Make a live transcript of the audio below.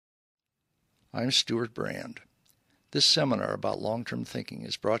I'm Stuart Brand. This seminar about long-term thinking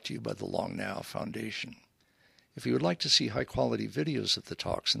is brought to you by the Long Now Foundation. If you would like to see high-quality videos of the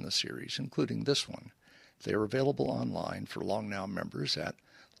talks in the series, including this one, they are available online for Long Now members at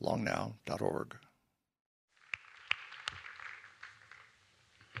longnow.org.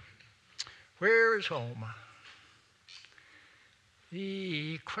 Where is home?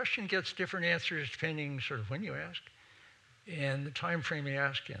 The question gets different answers depending sort of when you ask and the time frame you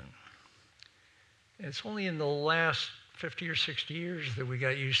ask in. It's only in the last 50 or 60 years that we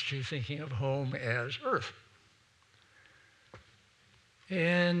got used to thinking of home as Earth.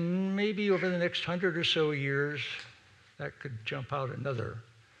 And maybe over the next 100 or so years, that could jump out another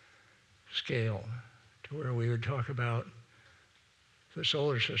scale to where we would talk about the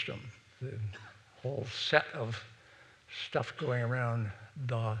solar system, the whole set of stuff going around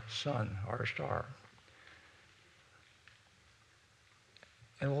the sun, our star.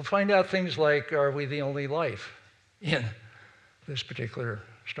 And we'll find out things like, are we the only life in this particular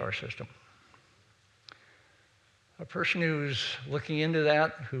star system? A person who's looking into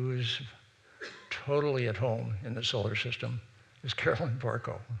that, who is totally at home in the solar system, is Carolyn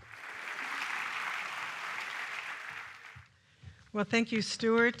Barco. Well, thank you,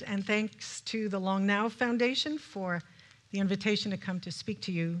 Stuart, and thanks to the Long Now Foundation for the invitation to come to speak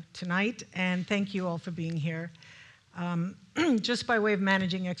to you tonight, and thank you all for being here. Just by way of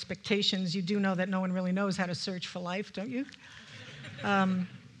managing expectations, you do know that no one really knows how to search for life, don't you?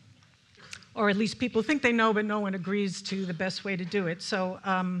 Or at least people think they know, but no one agrees to the best way to do it. So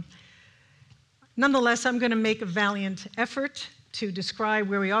nonetheless, I'm going to make a valiant effort to describe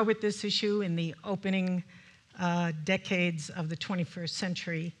where we are with this issue in the opening decades of the 21st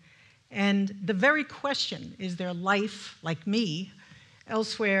century. And the very question, is there life like me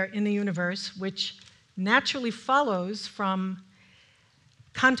elsewhere in the universe, which naturally follows from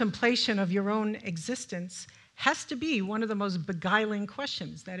contemplation of your own existence, has to be one of the most beguiling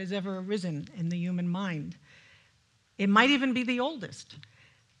questions that has ever arisen in the human mind. It might even be the oldest.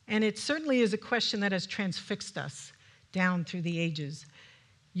 And it certainly is a question that has transfixed us down through the ages.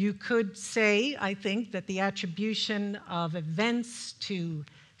 You could say, I think, that the attribution of events to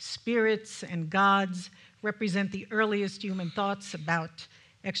spirits and gods represent the earliest human thoughts about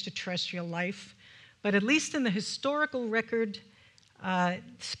extraterrestrial life. But at least in the historical record,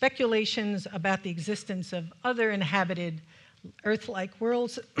 speculations about the existence of other inhabited Earth-like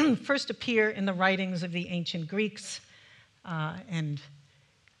worlds first appear in the writings of the ancient Greeks. And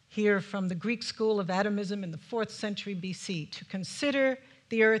here from the Greek school of atomism in the 4th century BC, to consider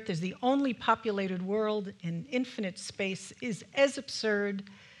the Earth as the only populated world in infinite space is as absurd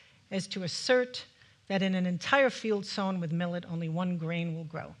as to assert that in an entire field sown with millet, only one grain will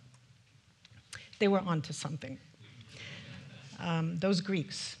grow. They were onto something. Those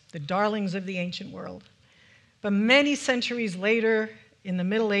Greeks, the darlings of the ancient world. But many centuries later, in the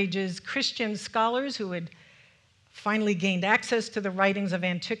Middle Ages, Christian scholars who had finally gained access to the writings of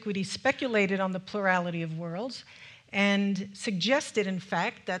antiquity speculated on the plurality of worlds and suggested, in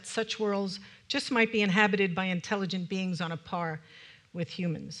fact, that such worlds just might be inhabited by intelligent beings on a par with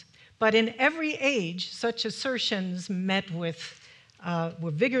humans. But in every age, such assertions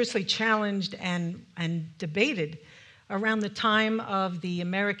were vigorously challenged and debated. Around the time of the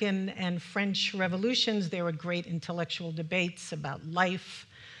American and French revolutions, there were great intellectual debates about life,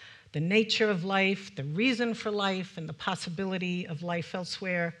 the nature of life, the reason for life, and the possibility of life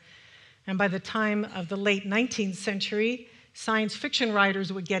elsewhere. And by the time of the late 19th century, science fiction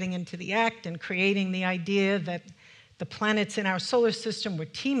writers were getting into the act and creating the idea that the planets in our solar system were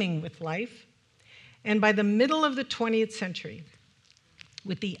teeming with life. And by the middle of the 20th century,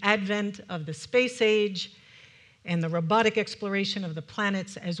 with the advent of the space age and the robotic exploration of the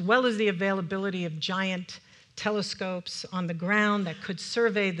planets, as well as the availability of giant telescopes on the ground that could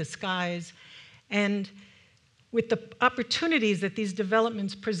survey the skies, and with the opportunities that these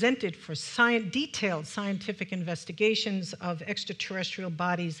developments presented for detailed scientific investigations of extraterrestrial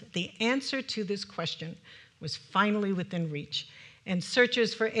bodies, the answer to this question was finally within reach. And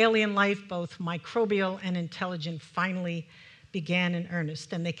searches for alien life, both microbial and intelligent, finally began in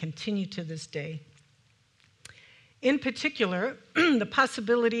earnest, and they continue to this day. In particular, the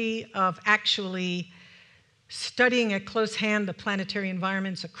possibility of actually studying at close hand the planetary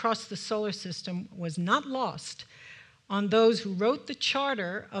environments across the solar system was not lost on those who wrote the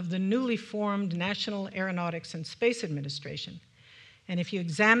charter of the newly formed National Aeronautics and Space Administration. And if you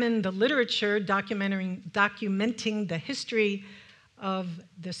examine the literature documenting the history of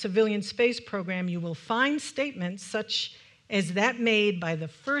the civilian space program, you will find statements such as that made by the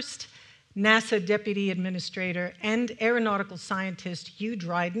first NASA Deputy Administrator and aeronautical scientist Hugh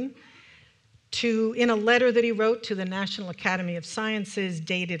Dryden, in a letter that he wrote to the National Academy of Sciences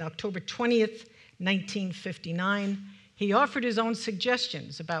dated October 20th, 1959, he offered his own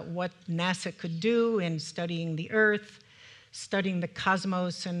suggestions about what NASA could do in studying the Earth, studying the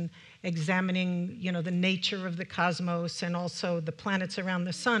cosmos, and examining, the nature of the cosmos and also the planets around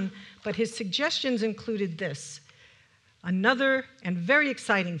the sun. But his suggestions included this: another and very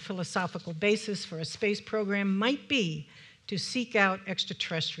exciting philosophical basis for a space program might be to seek out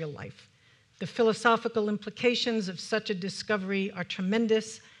extraterrestrial life. The philosophical implications of such a discovery are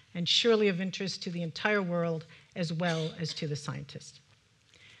tremendous and surely of interest to the entire world as well as to the scientists.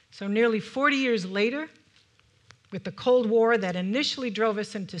 So nearly 40 years later, with the Cold War that initially drove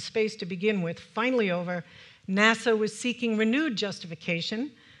us into space to begin with finally over, NASA was seeking renewed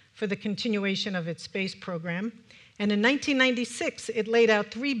justification for the continuation of its space program. And in 1996, it laid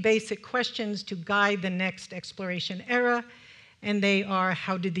out 3 basic questions to guide the next exploration era. And they are: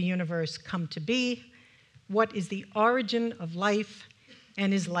 how did the universe come to be? What is the origin of life?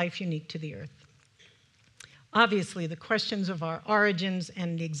 And is life unique to the Earth? Obviously, the questions of our origins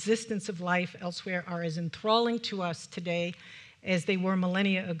and the existence of life elsewhere are as enthralling to us today as they were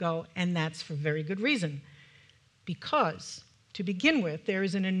millennia ago, and that's for very good reason. Because, to begin with, there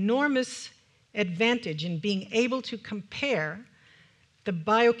is an enormous advantage in being able to compare the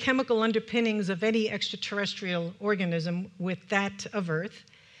biochemical underpinnings of any extraterrestrial organism with that of Earth.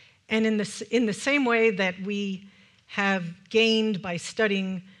 And in the same way that we have gained by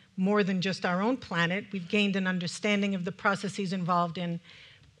studying more than just our own planet, we've gained an understanding of the processes involved in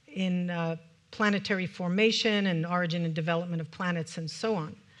planetary formation and origin and development of planets and so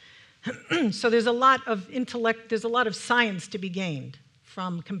on. So there's a lot of intellect, there's a lot of science to be gained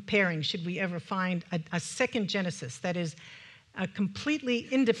from comparing, should we ever find a second Genesis, that is a completely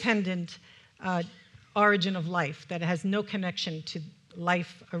independent origin of life that has no connection to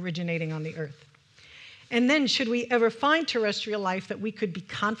life originating on the Earth. And then, should we ever find terrestrial life that we could be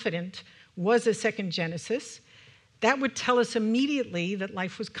confident was a second Genesis, that would tell us immediately that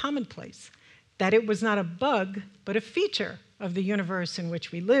life was commonplace, that it was not a bug, but a feature of the universe in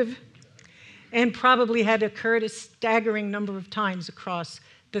which we live, and probably had occurred a staggering number of times across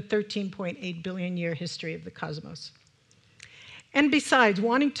the 13.8 billion year history of the cosmos. And besides,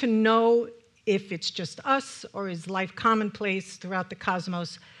 wanting to know if it's just us or is life commonplace throughout the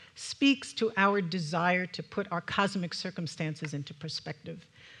cosmos speaks to our desire to put our cosmic circumstances into perspective.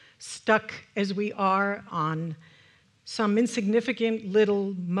 Stuck as we are on some insignificant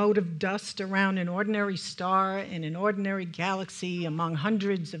little mote of dust around an ordinary star in an ordinary galaxy among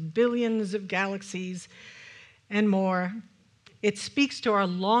hundreds of billions of galaxies and more, it speaks to our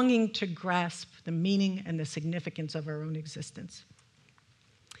longing to grasp the meaning and the significance of our own existence.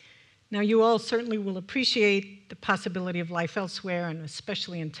 Now, you all certainly will appreciate the possibility of life elsewhere, and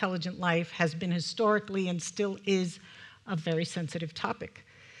especially intelligent life, has been historically and still is a very sensitive topic.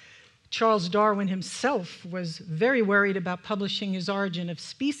 Charles Darwin himself was very worried about publishing his Origin of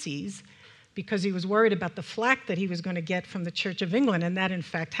Species because he was worried about the flack that he was going to get from the Church of England, and that in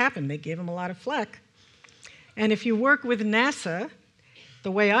fact happened. They gave him a lot of flack. And if you work with NASA,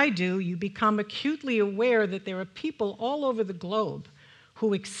 the way I do, you become acutely aware that there are people all over the globe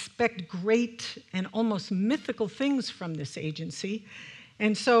who expect great and almost mythical things from this agency.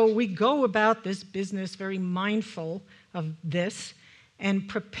 And so we go about this business very mindful of this and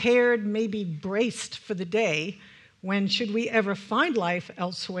prepared, maybe braced for the day when, should we ever find life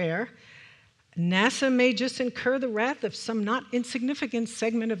elsewhere, NASA may just incur the wrath of some not insignificant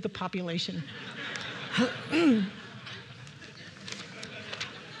segment of the population.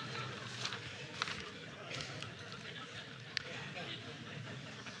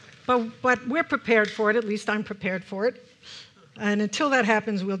 But we're prepared for it, at least I'm prepared for it. And until that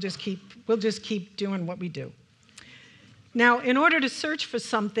happens, we'll just keep doing what we do. Now, in order to search for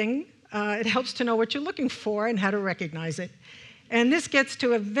something, it helps to know what you're looking for and how to recognize it. And this gets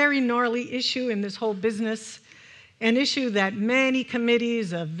to a very gnarly issue in this whole business, an issue that many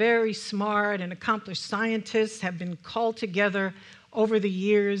committees of very smart and accomplished scientists have been called together over the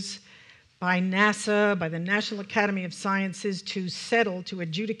years by NASA, by the National Academy of Sciences to settle, to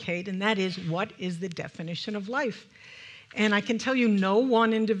adjudicate, and that is, what is the definition of life? And I can tell you no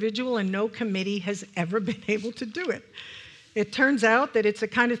one individual and no committee has ever been able to do it. It turns out that it's the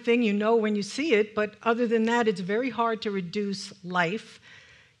kind of thing you know when you see it, but other than that, it's very hard to reduce life,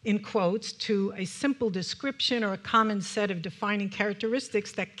 in quotes, to a simple description or a common set of defining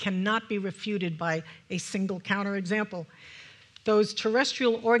characteristics that cannot be refuted by a single counterexample. Those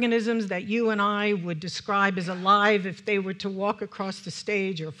terrestrial organisms that you and I would describe as alive if they were to walk across the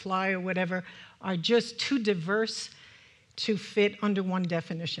stage or fly or whatever are just too diverse to fit under one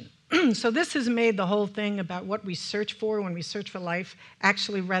definition. So this has made the whole thing about what we search for when we search for life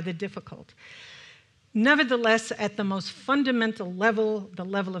actually rather difficult. Nevertheless, at the most fundamental level, the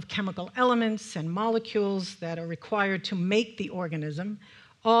level of chemical elements and molecules that are required to make the organism,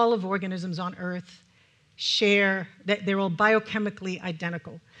 all of organisms on Earth share, they're all biochemically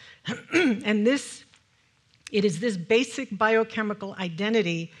identical. And it is this basic biochemical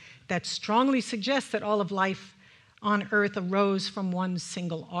identity that strongly suggests that all of life on Earth arose from one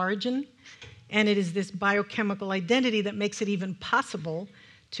single origin. And it is this biochemical identity that makes it even possible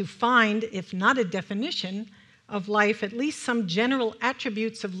to find, if not a definition of life, at least some general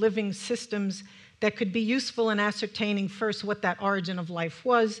attributes of living systems that could be useful in ascertaining first what that origin of life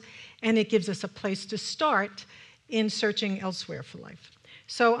was, and it gives us a place to start in searching elsewhere for life.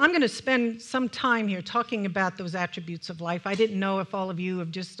 So I'm going to spend some time here talking about those attributes of life. I didn't know if all of you have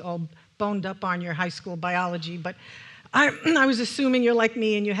just all boned up on your high school biology, but I was assuming you're like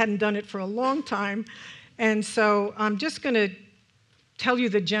me and you hadn't done it for a long time. And so I'm just going to tell you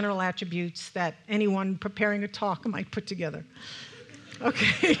the general attributes that anyone preparing a talk might put together.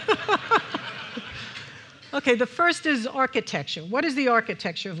 Okay. Okay, the first is architecture. What is the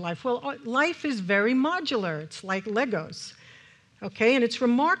architecture of life? Well, life is very modular. It's like Legos. Okay, and it's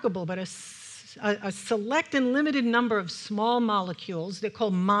remarkable, but a select and limited number of small molecules, they're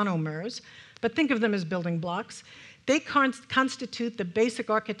called monomers, but think of them as building blocks. They constitute the basic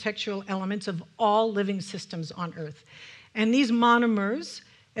architectural elements of all living systems on Earth. And these monomers,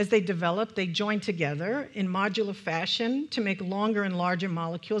 as they develop, they join together in modular fashion to make longer and larger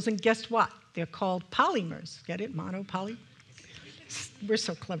molecules. And guess what? They're called polymers. Get it? Mono, poly? We're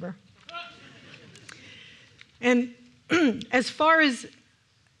so clever. And as far as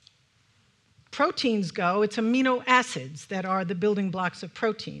proteins go, it's amino acids that are the building blocks of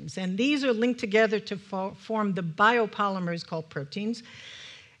proteins. And these are linked together to form the biopolymers called proteins.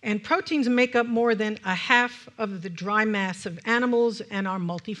 And proteins make up more than a half of the dry mass of animals and are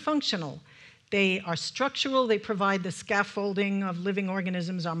multifunctional. They are structural. They provide the scaffolding of living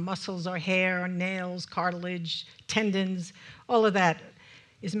organisms, our muscles, our hair, our nails, cartilage, tendons. All of that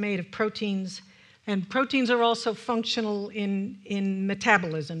is made of proteins. And proteins are also functional in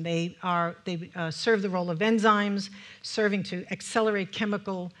metabolism. They serve the role of enzymes, serving to accelerate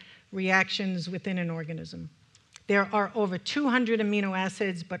chemical reactions within an organism. There are over 200 amino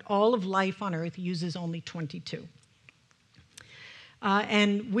acids, but all of life on Earth uses only 22.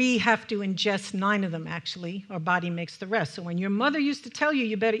 And we have to ingest 9 of them, actually. Our body makes the rest. So when your mother used to tell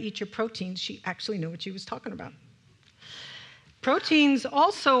you better eat your proteins, she actually knew what she was talking about. Proteins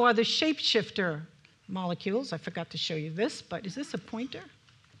also are the shapeshifter molecules. I forgot to show you this, but is this a pointer?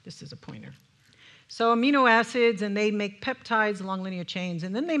 This is a pointer. So amino acids, and they make peptides along linear chains,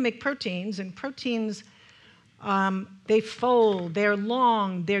 and then they make proteins, and proteins, they fold, they're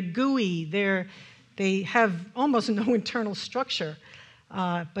long, they're gooey, they have almost no internal structure,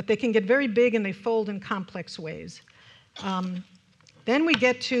 but they can get very big and they fold in complex ways. Then we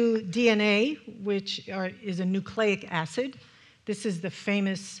get to DNA, which is a nucleic acid. This is the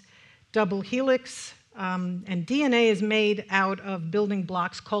famous double helix, and DNA is made out of building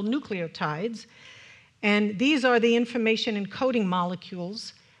blocks called nucleotides. And these are the information encoding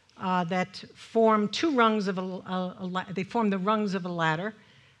molecules that form two rungs of they form the rungs of a ladder.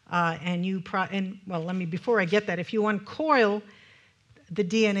 Before I get that, if you uncoil the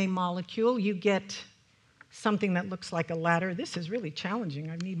DNA molecule, you get something that looks like a ladder. This is really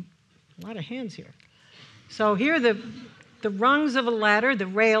challenging. I need a lot of hands here. So here are the rungs of a ladder, the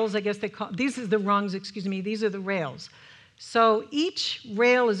rails, I guess they call, these are the rungs, excuse me, these are the rails. So each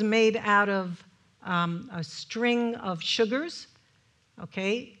rail is made out of a string of sugars,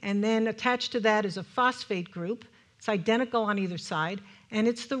 okay? And then attached to that is a phosphate group. It's identical on either side. And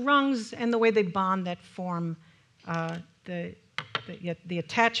it's the rungs and the way they bond that form the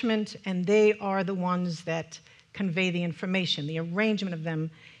attachment, and they are the ones that convey the information. The arrangement of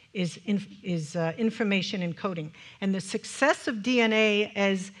them is information encoding. And the success of DNA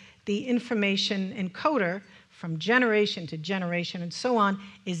as the information encoder from generation to generation and so on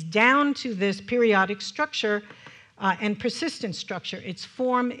is down to this periodic structure and persistent structure. Its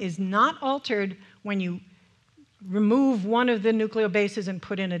form is not altered when you remove one of the nucleobases and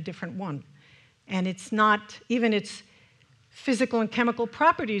put in a different one. And it's not, even its physical and chemical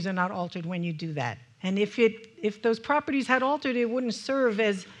properties are not altered when you do that. And if those properties had altered, it wouldn't serve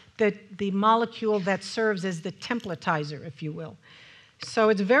as the molecule that serves as the templatizer, if you will. So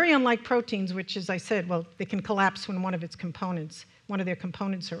it's very unlike proteins, which, as I said, well, they can collapse when one of their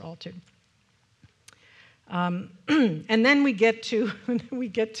components are altered. And then we get to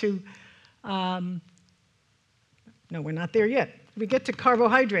No, we're not there yet. We get to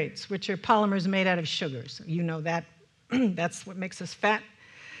carbohydrates, which are polymers made out of sugars. You know that. That's what makes us fat.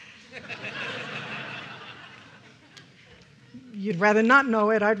 You'd rather not know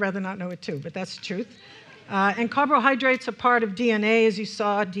it. I'd rather not know it too, but that's the truth. And carbohydrates are part of DNA, as you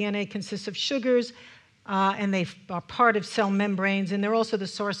saw. DNA consists of sugars, and they are part of cell membranes, and they're also the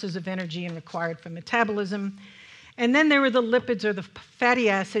sources of energy and required for metabolism. And then there are the lipids or the fatty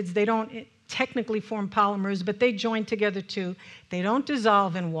acids. They don't technically form polymers, but they join together too. They don't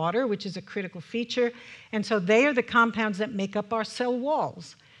dissolve in water, which is a critical feature, and so they are the compounds that make up our cell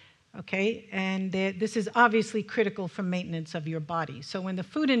walls. Okay, and this is obviously critical for maintenance of your body. So when the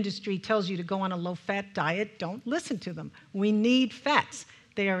food industry tells you to go on a low-fat diet, don't listen to them. We need fats.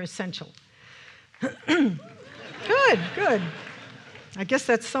 They are essential. Good, good. I guess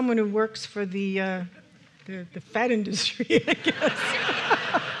that's someone who works for the fat industry, I guess.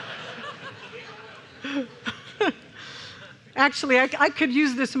 Actually, I could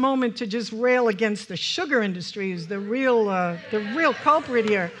use this moment to just rail against the sugar industry, who's the real culprit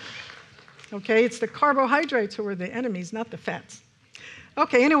here. Okay, it's the carbohydrates who are the enemies, not the fats.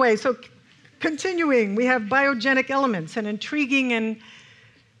 Okay, anyway, so continuing, we have biogenic elements, an intriguing and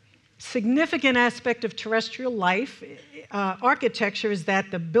significant aspect of terrestrial life. Architecture is that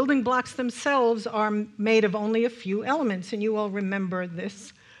the building blocks themselves are made of only a few elements, and you all remember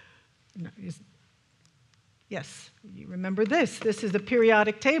this. Yes, you remember this. This is the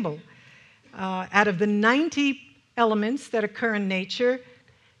periodic table. Out of the 90 elements that occur in nature,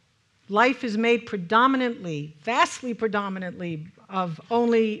 life is made predominantly, vastly predominantly, of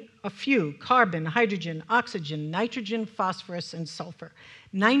only a few: carbon, hydrogen, oxygen, nitrogen, phosphorus, and sulfur.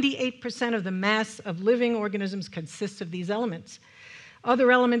 98% of the mass of living organisms consists of these elements.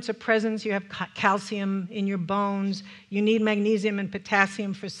 Other elements are present. You have calcium in your bones. You need magnesium and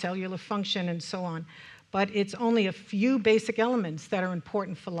potassium for cellular function and so on. But it's only a few basic elements that are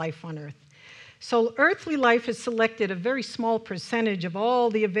important for life on Earth. So earthly life has selected a very small percentage of all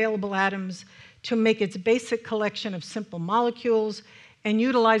the available atoms to make its basic collection of simple molecules and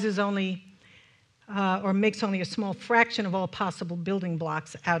utilizes only, or makes only a small fraction of all possible building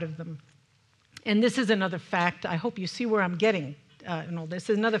blocks out of them. And this is another fact. I hope you see where I'm getting in all this. This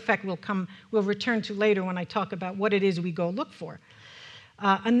is another fact we'll return to later when I talk about what it is we go look for.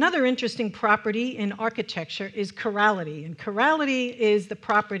 Another interesting property in architecture is chirality. And chirality is the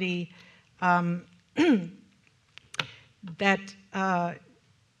property that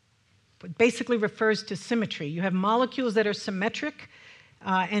basically refers to symmetry. You have molecules that are symmetric,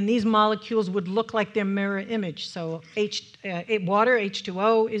 and these molecules would look like their mirror image. So water,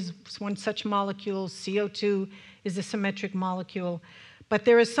 H2O, is one such molecule. CO2 is a symmetric molecule. But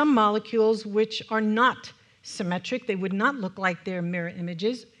there are some molecules which are not symmetric. They would not look like their mirror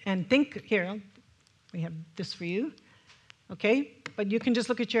images. And think, here, we have this for you, okay? But you can just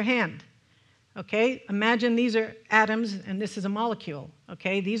look at your hand, okay? Imagine these are atoms and this is a molecule,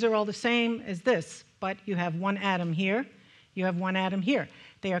 okay? These are all the same as this, but you have one atom here, you have one atom here.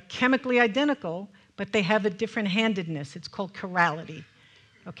 They are chemically identical, but they have a different handedness. It's called chirality,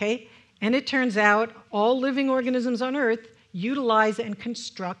 okay? And it turns out all living organisms on Earth utilize and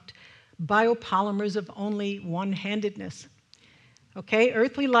construct biopolymers of only one-handedness. Okay,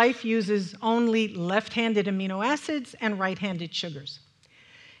 earthly life uses only left-handed amino acids and right-handed sugars.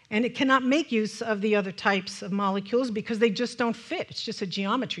 And it cannot make use of the other types of molecules because they just don't fit. It's just a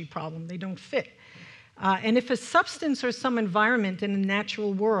geometry problem. They don't fit. And if a substance or some environment in the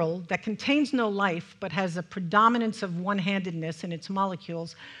natural world that contains no life but has a predominance of one-handedness in its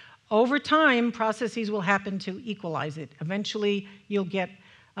molecules, over time, processes will happen to equalize it. Eventually, you'll get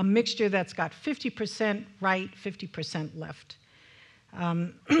a mixture that's got 50% right, 50% left.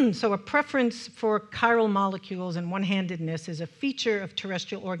 So a preference for chiral molecules and one-handedness is a feature of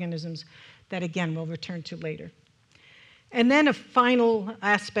terrestrial organisms that, again, we'll return to later. And then a final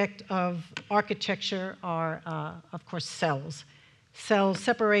aspect of architecture are, of course, cells.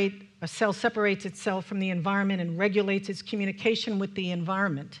 A cell separates itself from the environment and regulates its communication with the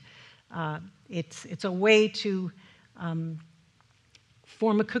environment. It's a way to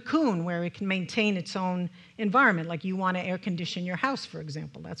form a cocoon where it can maintain its own environment, like you want to air condition your house, for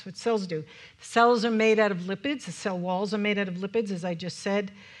example. That's what cells do. Cells are made out of lipids. The cell walls are made out of lipids, as I just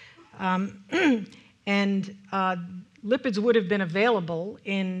said. Lipids would have been available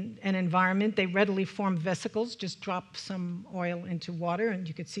in an environment. They readily form vesicles. Just drop some oil into water, and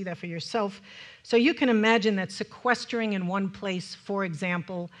you could see that for yourself. So you can imagine that sequestering in one place, for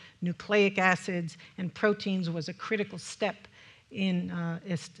example, nucleic acids and proteins was a critical step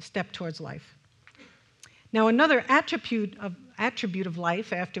towards life. Now, another attribute of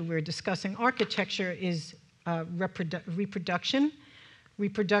life, after we're discussing architecture, is reproduction.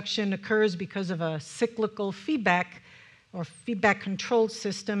 Reproduction occurs because of a cyclical feedback or feedback-controlled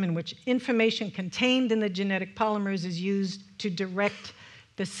system in which information contained in the genetic polymers is used to direct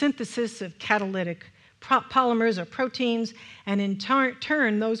the synthesis of catalytic polymers or proteins, and in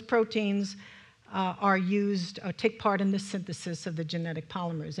turn, those proteins are used or take part in the synthesis of the genetic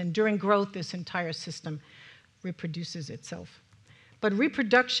polymers. And during growth, this entire system reproduces itself. But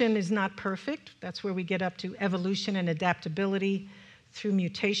reproduction is not perfect. That's where we get up to evolution and adaptability through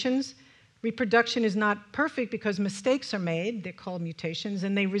mutations. Reproduction is not perfect because mistakes are made, they're called mutations,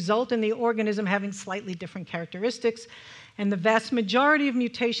 and they result in the organism having slightly different characteristics. And the vast majority of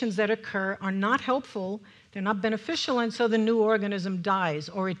mutations that occur are not helpful, they're not beneficial, and so the new organism dies,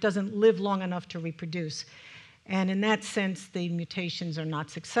 or it doesn't live long enough to reproduce. And in that sense, the mutations are not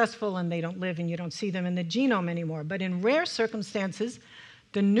successful, and they don't live, and you don't see them in the genome anymore. But in rare circumstances,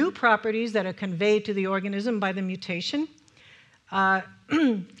 the new properties that are conveyed to the organism by the mutation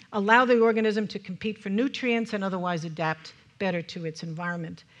allow the organism to compete for nutrients and otherwise adapt better to its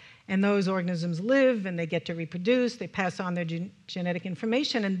environment. And those organisms live, and they get to reproduce, they pass on their genetic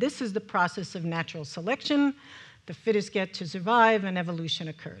information, and this is the process of natural selection. The fittest get to survive, and evolution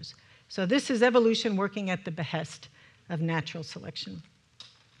occurs. So this is evolution working at the behest of natural selection.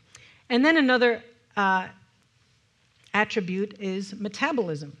 And then another attribute is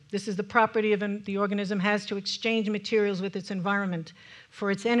metabolism. This is the property of the organism has to exchange materials with its environment for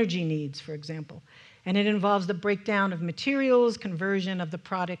its energy needs, for example. And it involves the breakdown of materials, conversion of the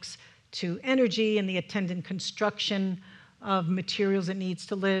products to energy, and the attendant construction of materials it needs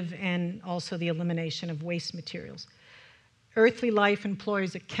to live, and also the elimination of waste materials. Earthly life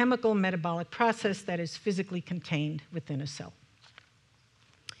employs a chemical metabolic process that is physically contained within a cell.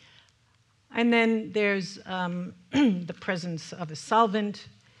 And then there's the presence of a solvent.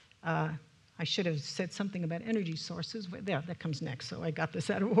 I should have said something about energy sources. There, that comes next, so I got this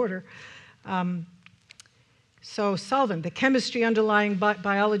out of order. So solvent, the chemistry underlying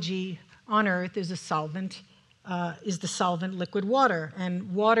biology on Earth is a solvent, is the solvent liquid water.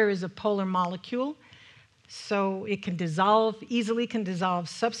 And water is a polar molecule, so it can dissolve, easily can dissolve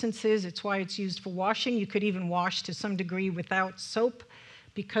substances. It's why it's used for washing. You could even wash to some degree without soap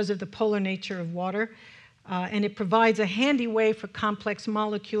because of the polar nature of water. And it provides a handy way for complex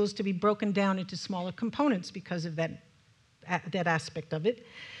molecules to be broken down into smaller components because of that aspect of it.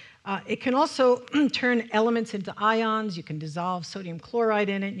 It can also turn elements into ions. You can dissolve sodium chloride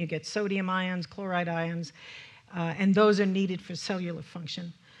in it, and you get sodium ions, chloride ions, and those are needed for cellular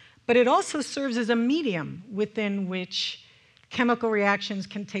function. But it also serves as a medium within which chemical reactions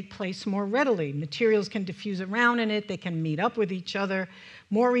can take place more readily. Materials can diffuse around in it. They can meet up with each other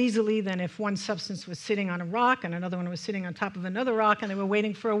more easily than if one substance was sitting on a rock and another one was sitting on top of another rock and they were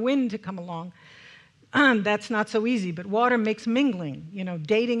waiting for a wind to come along. That's not so easy, but water makes mingling,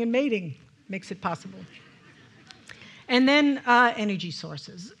 dating and mating makes it possible. And then energy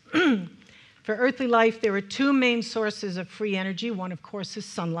sources. For earthly life, there are two main sources of free energy. One, of course, is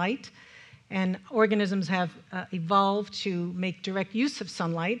sunlight. And organisms have evolved to make direct use of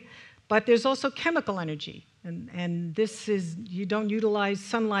sunlight. But there's also chemical energy. And this is, you don't utilize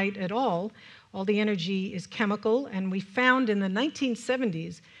sunlight at all. All the energy is chemical. And we found in the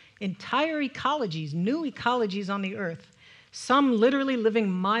 1970s entire ecologies, new ecologies on the Earth, some literally living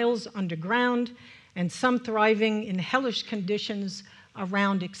miles underground, and some thriving in hellish conditions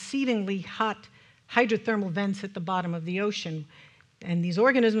around exceedingly hot hydrothermal vents at the bottom of the ocean. And these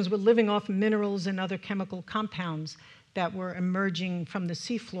organisms were living off minerals and other chemical compounds that were emerging from the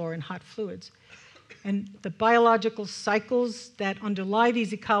seafloor in hot fluids. And the biological cycles that underlie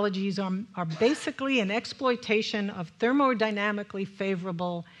these ecologies are basically an exploitation of thermodynamically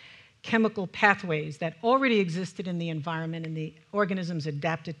favorable chemical pathways that already existed in the environment, and the organisms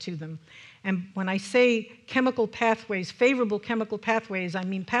adapted to them. And when I say chemical pathways, favorable chemical pathways, I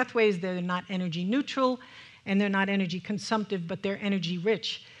mean pathways that are not energy neutral and they're not energy consumptive, but they're energy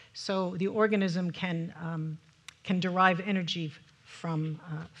rich. So the organism can derive energy from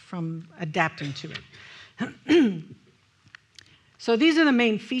adapting to it. So these are the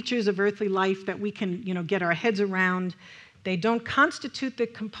main features of earthly life that we can get our heads around. They don't constitute the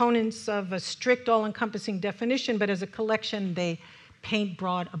components of a strict, all-encompassing definition, but as a collection, they paint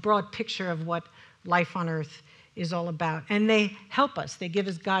a broad picture of what life on Earth is all about. And they help us. They give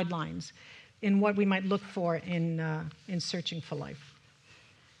us guidelines in what we might look for in searching for life.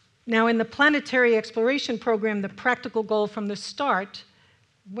 Now, in the planetary exploration program, the practical goal from the start,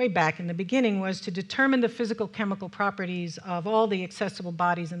 way back in the beginning, was to determine the physical chemical properties of all the accessible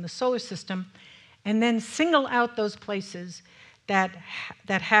bodies in the solar system, and then single out those places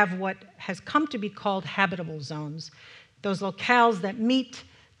that have what has come to be called habitable zones, those locales that meet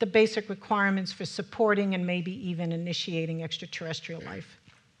the basic requirements for supporting and maybe even initiating extraterrestrial life.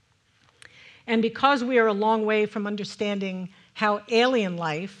 And because we are a long way from understanding how alien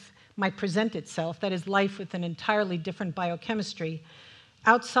life might present itself, that is, life with an entirely different biochemistry,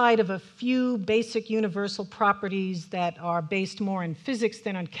 outside of a few basic universal properties that are based more in physics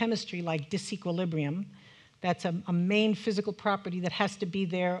than on chemistry, like disequilibrium. That's a main physical property that has to be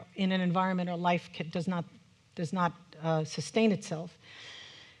there in an environment or life does not sustain itself.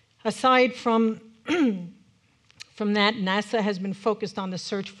 Aside from that, NASA has been focused on the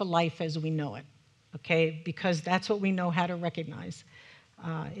search for life as we know it, okay? Because that's what we know how to recognize.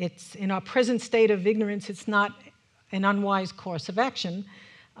 It's in our present state of ignorance, it's not an unwise course of action,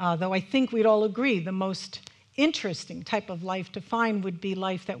 though I think we'd all agree the most interesting type of life to find would be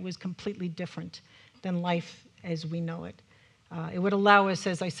life that was completely different than life as we know it. It would allow us,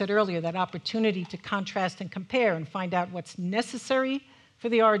 as I said earlier, that opportunity to contrast and compare and find out what's necessary for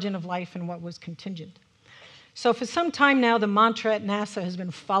the origin of life and what was contingent. So for some time now, the mantra at NASA has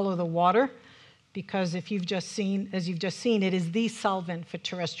been follow the water, because as you've just seen, it is the solvent for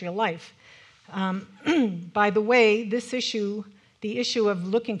terrestrial life. By the way, this issue, the issue of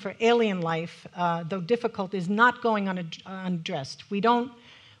looking for alien life, though difficult, is not going unaddressed. We don't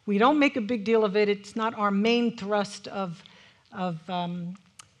make a big deal of it. It's not our main thrust of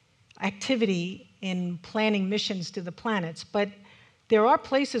activity in planning missions to the planets, but there are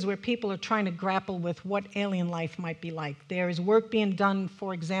places where people are trying to grapple with what alien life might be like. There is work being done,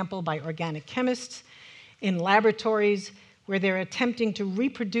 for example, by organic chemists in laboratories where they're attempting to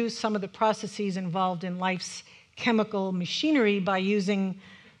reproduce some of the processes involved in life's chemical machinery by using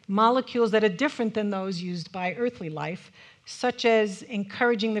molecules that are different than those used by earthly life, such as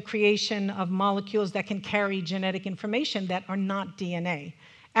encouraging the creation of molecules that can carry genetic information that are not DNA,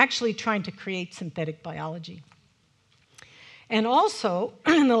 actually trying to create synthetic biology. And also,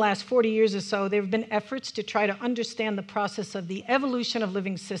 in the last 40 years or so, there have been efforts to try to understand the process of the evolution of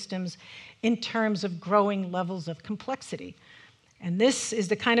living systems in terms of growing levels of complexity. And this is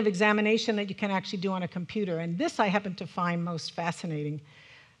the kind of examination that you can actually do on a computer. And this I happen to find most fascinating.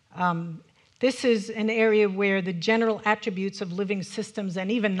 This is an area where the general attributes of living systems and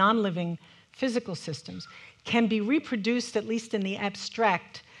even non-living physical systems can be reproduced, at least in the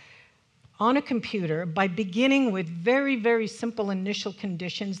abstract, on a computer by beginning with very, very simple initial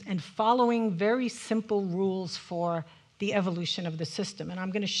conditions and following very simple rules for the evolution of the system. And I'm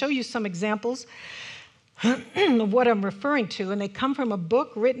going to show you some examples of what I'm referring to, and they come from a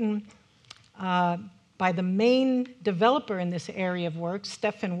book written by the main developer in this area of work,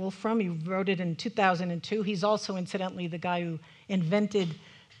 Stephen Wolfram. He wrote it in 2002. He's also, incidentally, the guy who invented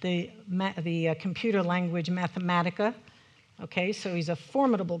the computer language Mathematica. Okay, so he's a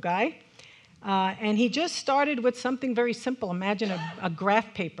formidable guy. And he just started with something very simple. Imagine a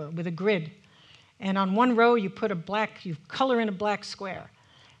graph paper with a grid. And on one row, you color in a black square.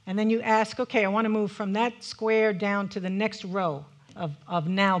 And then you ask, okay, I want to move from that square down to the next row of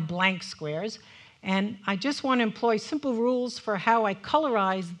now blank squares. And I just want to employ simple rules for how I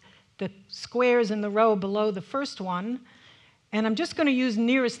colorize the squares in the row below the first one. And I'm just going to use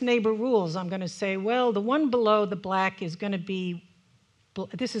nearest neighbor rules. I'm going to say, well, the one below the black is going to be,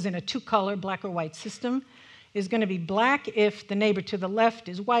 this is in a two-color black or white system, is going to be black if the neighbor to the left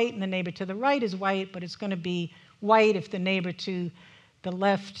is white and the neighbor to the right is white, but it's going to be white if the neighbor to the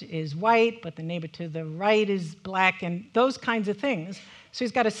left is white, but the neighbor to the right is black, and those kinds of things. So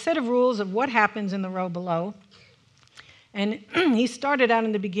he's got a set of rules of what happens in the row below. And he started out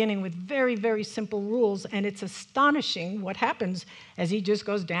in the beginning with very, very simple rules, and it's astonishing what happens as he just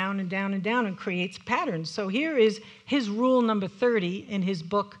goes down and down and down and creates patterns. So here is his rule number 30 in his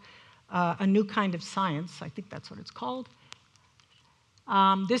book, A New Kind of Science. I think that's what it's called.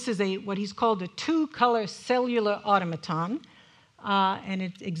 This is what he's called a two-color cellular automaton, and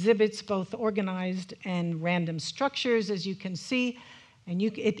it exhibits both organized and random structures, as you can see. And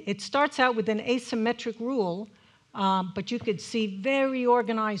it starts out with an asymmetric rule, but you could see very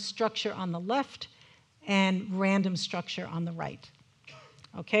organized structure on the left and random structure on the right.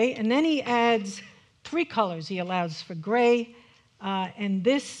 Okay, and then he adds 3 colors. He allows for gray, and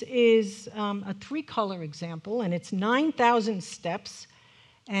this is a 3-color example, and it's 9,000 steps,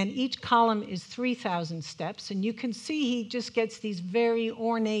 and each column is 3,000 steps, and you can see he just gets these very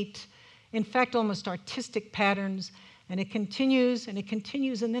ornate, in fact, almost artistic patterns, and it continues, and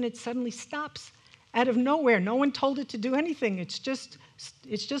then it suddenly stops. Out of nowhere, no one told it to do anything. It's just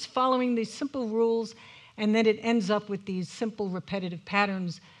following these simple rules, and then it ends up with these simple repetitive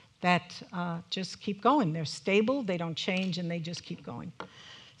patterns that just keep going. They're stable, they don't change, and they just keep going.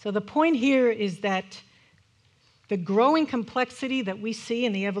 So the point here is that the growing complexity that we see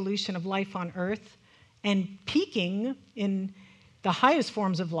in the evolution of life on Earth, and peaking in the highest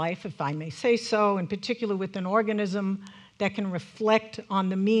forms of life, if I may say so, in particular with an organism that can reflect on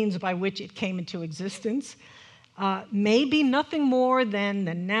the means by which it came into existence, may be nothing more than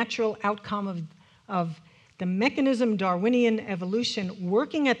the natural outcome of the mechanism Darwinian evolution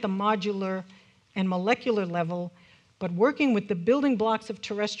working at the modular and molecular level, but working with the building blocks of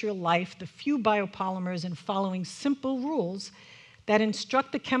terrestrial life, the few biopolymers, and following simple rules that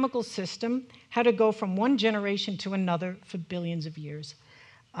instruct the chemical system how to go from one generation to another for billions of years.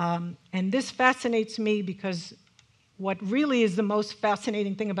 And this fascinates me because what really is the most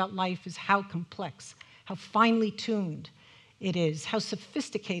fascinating thing about life is how complex, how finely tuned it is, how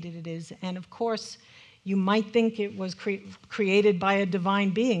sophisticated it is. And of course, you might think it was created by a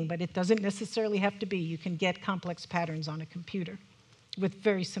divine being, but it doesn't necessarily have to be. You can get complex patterns on a computer with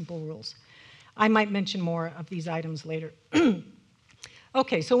very simple rules. I might mention more of these items later.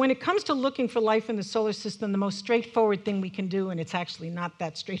 Okay, so when it comes to looking for life in the solar system, the most straightforward thing we can do, and it's actually not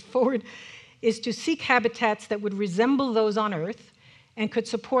that straightforward, is to seek habitats that would resemble those on Earth and could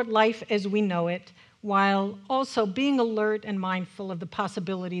support life as we know it, while also being alert and mindful of the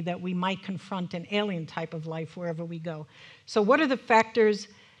possibility that we might confront an alien type of life wherever we go. So what are the factors?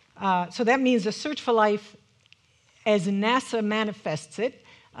 So that means the search for life, as NASA manifests it,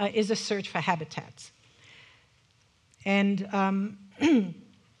 is a search for habitats. And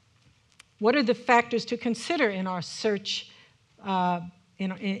what are the factors to consider in our search,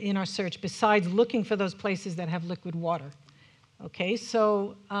 in our search besides looking for those places that have liquid water? Okay,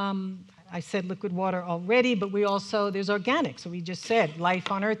 so I said liquid water already, but there's organic. So we just said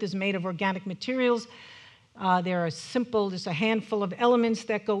life on Earth is made of organic materials. There's a handful of elements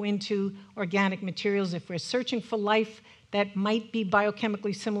that go into organic materials. If we're searching for life that might be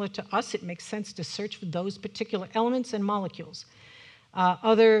biochemically similar to us, it makes sense to search for those particular elements and molecules.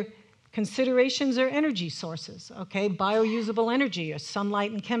 Other considerations are energy sources, okay? Biousable energy, or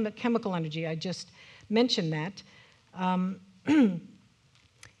sunlight and chemical energy. I just mentioned that.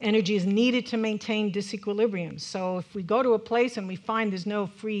 Energy is needed to maintain disequilibrium. So if we go to a place and we find there's no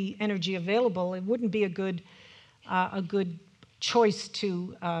free energy available, it wouldn't be a good choice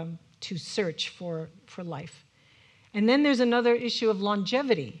to search for life. And then there's another issue of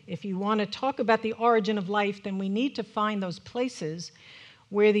longevity. If you want to talk about the origin of life, then we need to find those places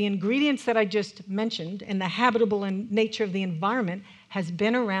where the ingredients that I just mentioned and the habitable nature of the environment has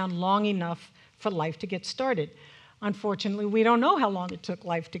been around long enough for life to get started. Unfortunately, we don't know how long it took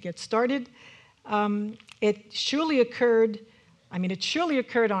life to get started. It surely occurred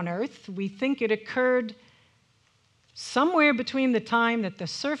on Earth. We think it occurred somewhere between the time that the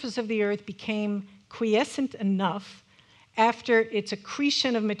surface of the Earth became quiescent enough after its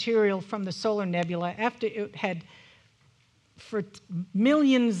accretion of material from the solar nebula, after it had, for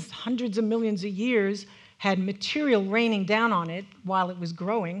millions, hundreds of millions of years, had material raining down on it while it was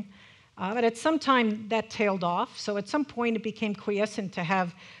growing. But at some time, that tailed off. So at some point, it became quiescent to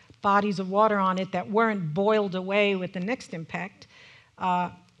have bodies of water on it that weren't boiled away with the next impact.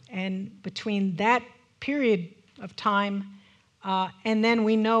 And between that period of time, and then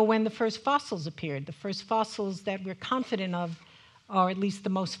we know when the first fossils appeared. The first fossils that we're confident of are at least the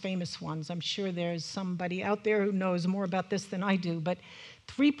most famous ones. I'm sure there's somebody out there who knows more about this than I do, but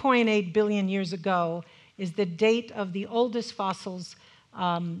 3.8 billion years ago is the date of the oldest fossils,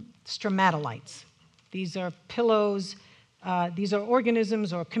 stromatolites. These are pillows, these are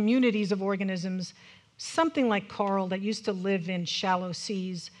organisms or communities of organisms, something like coral that used to live in shallow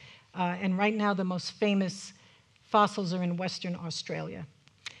seas, and right now the most famous fossils are in Western Australia.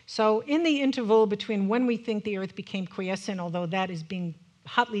 So in the interval between when we think the Earth became quiescent, although that is being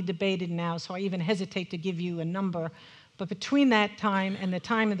hotly debated now, so I even hesitate to give you a number, but between that time and the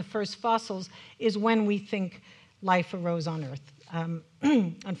time of the first fossils is when we think life arose on Earth.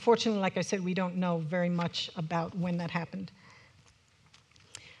 Unfortunately, like I said, we don't know very much about when that happened.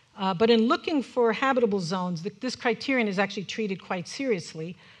 But in looking for habitable zones, this criterion is actually treated quite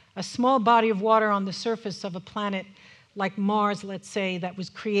seriously. A small body of water on the surface of a planet like Mars, let's say, that was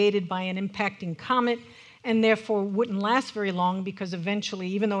created by an impacting comet and therefore wouldn't last very long because eventually,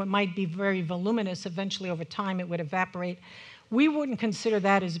 even though it might be very voluminous, eventually over time it would evaporate. We wouldn't consider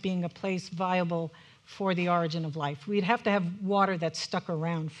that as being a place viable for the origin of life. We'd have to have water that stuck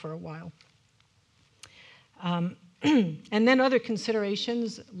around for a while. And then other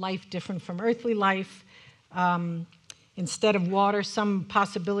considerations, life different from earthly life. Instead of water, some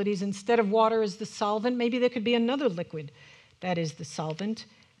possibilities. Instead of water is the solvent. Maybe there could be another liquid that is the solvent.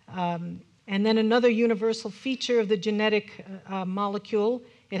 And then another universal feature of the genetic molecule,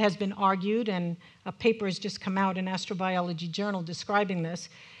 it has been argued, and a paper has just come out in Astrobiology Journal describing this.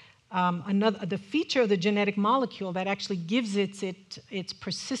 The feature of the genetic molecule that actually gives its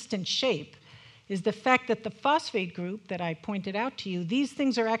persistent shape is the fact that the phosphate group that I pointed out to you, these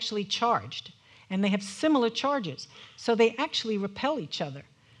things are actually charged, and they have similar charges, so they actually repel each other.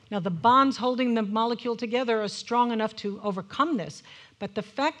 Now, the bonds holding the molecule together are strong enough to overcome this, but the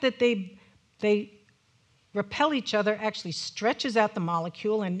fact that they repel each other actually stretches out the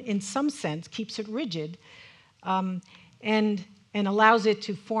molecule and, in some sense, keeps it rigid and allows it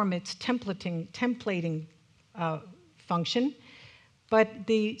to form its templating function. But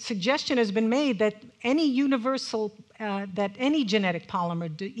the suggestion has been made that any any genetic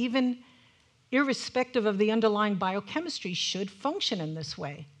polymer, even irrespective of the underlying biochemistry, should function in this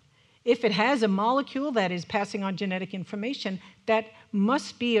way. If it has a molecule that is passing on genetic information, that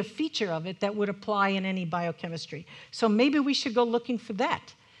must be a feature of it that would apply in any biochemistry. So maybe we should go looking for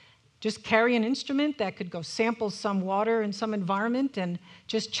that. Just carry an instrument that could go sample some water in some environment and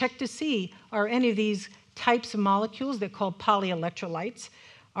just check to see, are any of these types of molecules, they're called polyelectrolytes,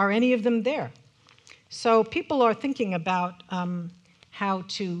 are any of them there? So people are thinking about how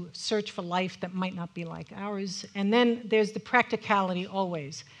to search for life that might not be like ours. And then there's the practicality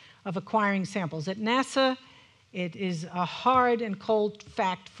always of acquiring samples. At NASA, it is a hard and cold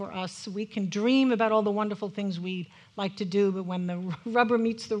fact for us. We can dream about all the wonderful things we like to do, but when the rubber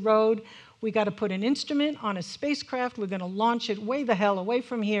meets the road, we got to put an instrument on a spacecraft. We're going to launch it way the hell away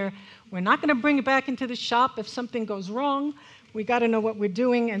from here. We're not going to bring it back into the shop if something goes wrong. We got to know what we're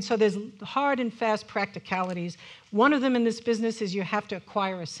doing. And so there's hard and fast practicalities. One of them in this business is you have to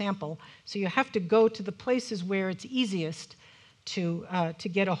acquire a sample. So you have to go to the places where it's easiest to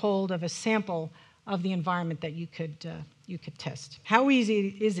get a hold of a sample of the environment that you could test. How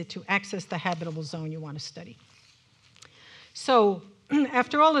easy is it to access the habitable zone you want to study? So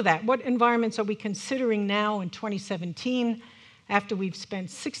after all of that, what environments are we considering now in 2017, after we've spent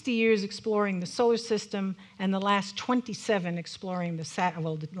 60 years exploring the solar system and the last 27 exploring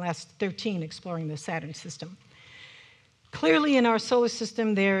the last 13 exploring the Saturn system? Clearly, in our solar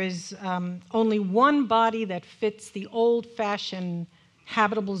system, there is only one body that fits the old-fashioned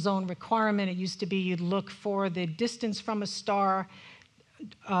habitable zone requirement. It used to be you'd look for the distance from a star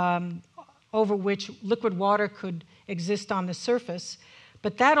over which liquid water could exist on the surface.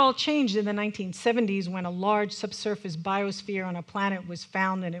 But that all changed in the 1970s when a large subsurface biosphere on a planet was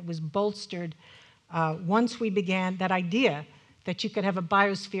found, and it was bolstered once we began that idea that you could have a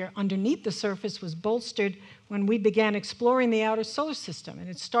biosphere underneath the surface was bolstered when we began exploring the outer solar system. And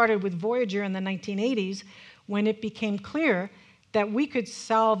it started with Voyager in the 1980s when it became clear that we could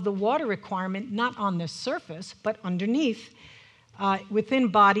solve the water requirement not on the surface, but underneath within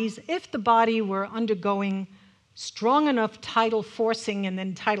bodies if the body were undergoing strong enough tidal forcing and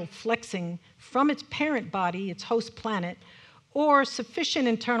then tidal flexing from its parent body, its host planet, or sufficient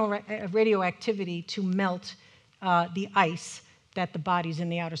internal radioactivity to melt the ice that the bodies in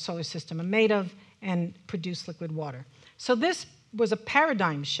the outer solar system are made of and produce liquid water. So this was a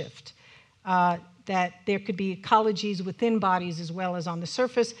paradigm shift, that there could be ecologies within bodies as well as on the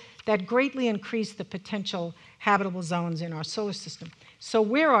surface that greatly increased the potential habitable zones in our solar system. So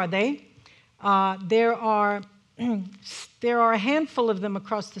where are they? There are a handful of them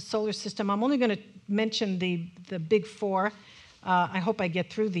across the solar system. I'm only going to mention the big four. I hope I get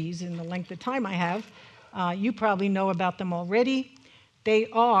through these in the length of time I have. You probably know about them already. They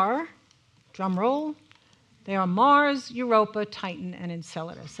are, drum roll, they are Mars, Europa, Titan, and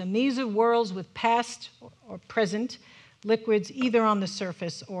Enceladus. And these are worlds with past or present liquids either on the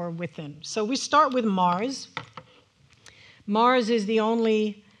surface or within. So we start with Mars. Mars is the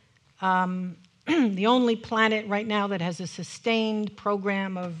only planet right now that has a sustained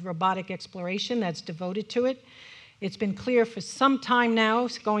program of robotic exploration that's devoted to it. It's been clear for some time now,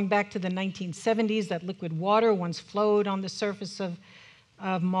 going back to the 1970s, that liquid water once flowed on the surface of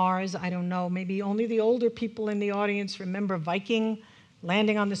Mars. I don't know, maybe only the older people in the audience remember Viking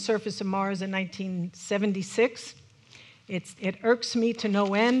landing on the surface of Mars in 1976. It irks me to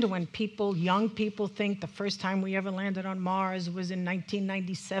no end when young people think the first time we ever landed on Mars was in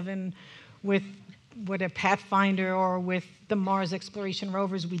 1997 with a Pathfinder or with the Mars exploration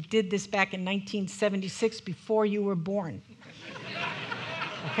rovers. We did this back in 1976 before you were born.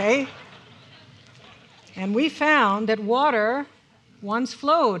 Okay? And we found that water once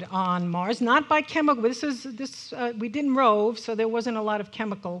flowed on Mars, not by chemical. We didn't rove, so there wasn't a lot of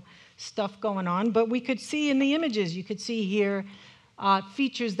chemical stuff going on, but we could see in the images, you could see here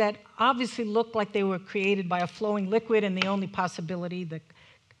features that obviously looked like they were created by a flowing liquid, and the only possibility, the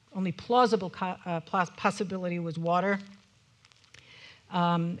only plausible possibility was water.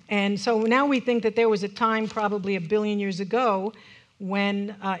 And so now we think that there was a time, probably 1 billion years ago,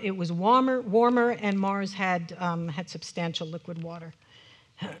 when it was warmer, and Mars had substantial liquid water.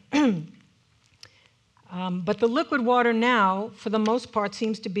 But the liquid water now, for the most part,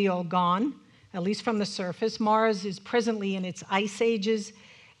 seems to be all gone, at least from the surface. Mars is presently in its ice ages,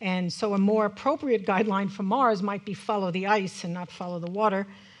 and so a more appropriate guideline for Mars might be follow the ice and not follow the water.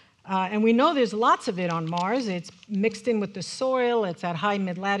 And we know there's lots of it on Mars. It's mixed in with the soil. It's at high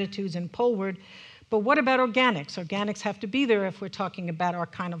mid-latitudes and poleward. But what about organics? Organics have to be there if we're talking about our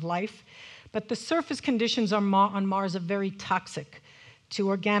kind of life. But the surface conditions on Mars are very toxic to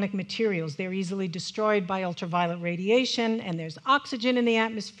organic materials. They're easily destroyed by ultraviolet radiation, and there's oxygen in the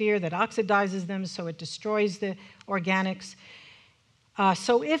atmosphere that oxidizes them, so it destroys the organics.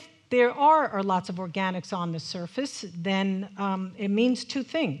 So if there are lots of organics on the surface, then it means two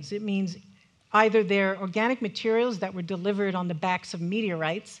things. It means either they're organic materials that were delivered on the backs of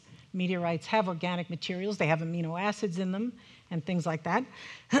meteorites. Meteorites have organic materials. They have amino acids in them and things like that.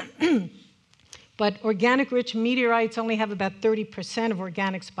 But organic-rich meteorites only have about 30% of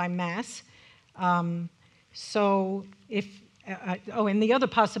organics by mass. And the other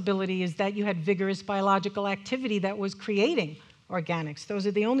possibility is that you had vigorous biological activity that was creating organics. Those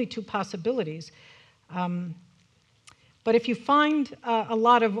are the only two possibilities. But if you find a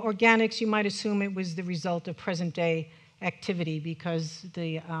lot of organics, you might assume it was the result of present-day activity, because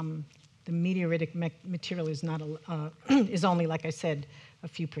the meteoritic material is not is only, like I said, a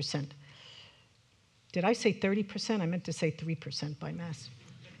few percent. Did I say 30%? I meant to say 3% by mass.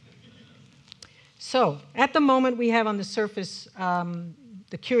 So at the moment, we have on the surface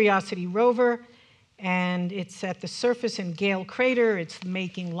the Curiosity rover, and it's at the surface in Gale Crater. It's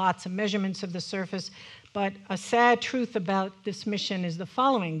making lots of measurements of the surface. But a sad truth about this mission is the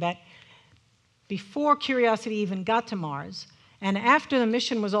following, that before Curiosity even got to Mars, and after the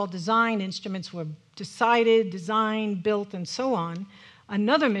mission was all designed, instruments were designed, built, and so on,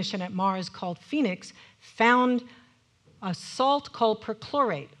 another mission at Mars called Phoenix found a salt called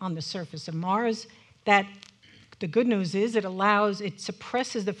perchlorate on the surface of Mars that, the good news is, it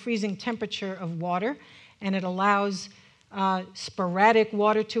suppresses the freezing temperature of water, and it allows sporadic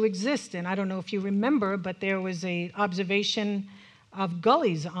water to exist. And I don't know if you remember, but there was an observation of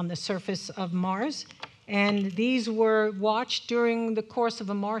gullies on the surface of Mars, and these were watched during the course of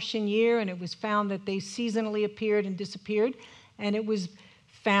a Martian year, and it was found that they seasonally appeared and disappeared, and it was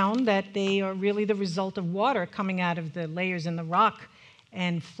found that they are really the result of water coming out of the layers in the rock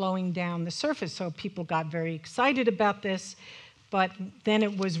and flowing down the surface. So people got very excited about this, but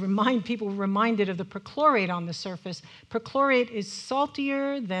then people were reminded of the perchlorate on the surface. Perchlorate is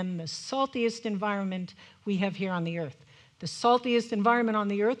saltier than the saltiest environment we have here on the Earth. The saltiest environment on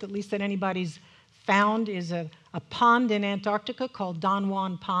the Earth, at least that anybody's found, is a pond in Antarctica called Don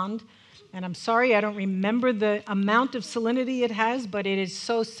Juan Pond. And I'm sorry, I don't remember the amount of salinity it has, but it is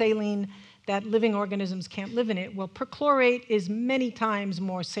so saline that living organisms can't live in it. Well, perchlorate is many times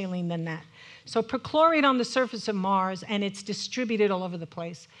more saline than that. So perchlorate on the surface of Mars, and it's distributed all over the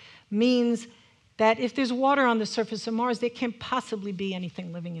place, means that if there's water on the surface of Mars, there can't possibly be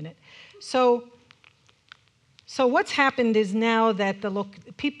anything living in it. So what's happened is now that the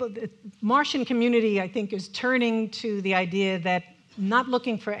Martian community, I think, is turning to the idea that not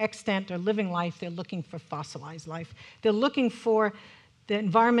looking for extant or living life, they're looking for fossilized life. They're looking for the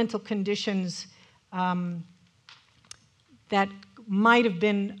environmental conditions that might have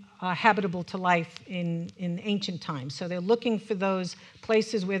been habitable to life in ancient times. So they're looking for those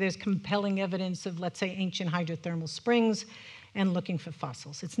places where there's compelling evidence of, let's say, ancient hydrothermal springs, and looking for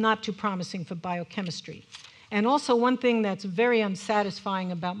fossils. It's not too promising for biochemistry. And also, one thing that's very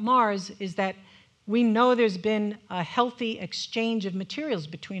unsatisfying about Mars is that we know there's been a healthy exchange of materials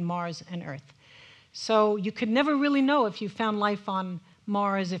between Mars and Earth. So you could never really know if you found life on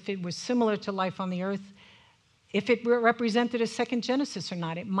Mars, if it was similar to life on the Earth, if it represented a second genesis or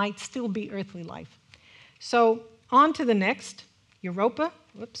not. It might still be earthly life. So on to the next, Europa.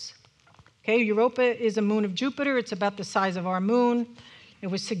 Whoops. Okay, Europa is a moon of Jupiter. It's about the size of our moon. It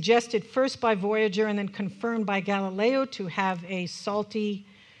was suggested first by Voyager and then confirmed by Galileo to have a salty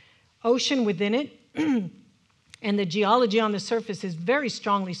ocean within it. And the geology on the surface is very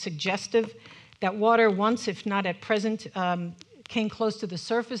strongly suggestive that water once, if not at present, came close to the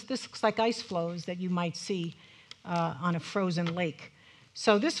surface. This looks like ice flows that you might see on a frozen lake.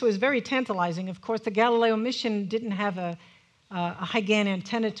 So this was very tantalizing. Of course, the Galileo mission didn't have a high-gain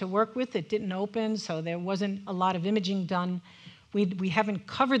antenna to work with. It didn't open, so there wasn't a lot of imaging done. We haven't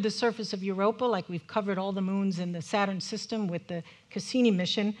covered the surface of Europa like we've covered all the moons in the Saturn system with the Cassini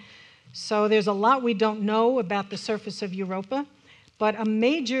mission. So there's a lot we don't know about the surface of Europa. But a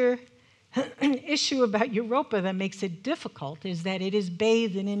major issue about Europa that makes it difficult is that it is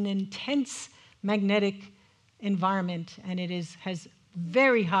bathed in an intense magnetic environment, and it has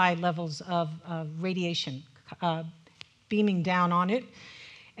very high levels of radiation beaming down on it.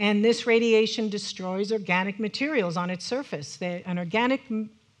 And this radiation destroys organic materials on its surface. An organic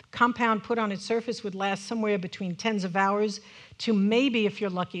compound put on its surface would last somewhere between tens of hours to maybe, if you're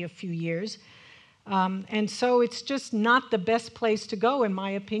lucky, a few years. And so it's just not the best place to go, in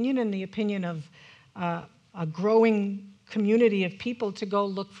my opinion, and the opinion of a growing community of people, to go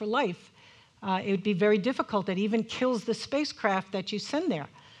look for life. It would be very difficult. It even kills the spacecraft that you send there.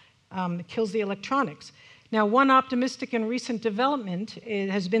 It kills the electronics. Now, one optimistic and recent development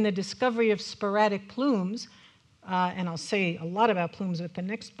has been the discovery of sporadic plumes, and I'll say a lot about plumes with the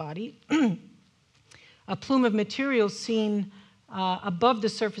next body. A plume of materials seen above the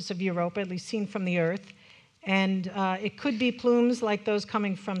surface of Europa, at least seen from the Earth, and it could be plumes like those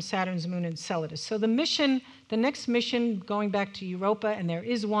coming from Saturn's moon Enceladus. So the next mission going back to Europa, and there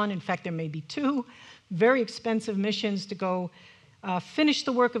is one, in fact there may be two, very expensive missions to go finish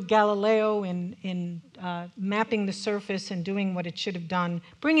the work of Galileo in mapping the surface and doing what it should have done,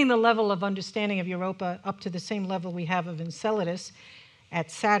 bringing the level of understanding of Europa up to the same level we have of Enceladus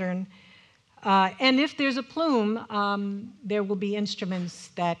at Saturn. And if there's a plume, there will be instruments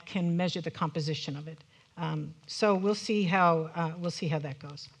that can measure the composition of it. So we'll see how that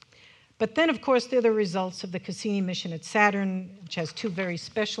goes. But then, of course, there are the results of the Cassini mission at Saturn, which has two very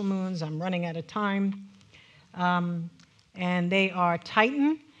special moons. I'm running out of time. And they are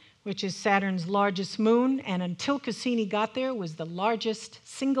Titan, which is Saturn's largest moon, and until Cassini got there, was the largest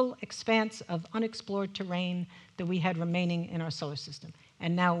single expanse of unexplored terrain that we had remaining in our solar system.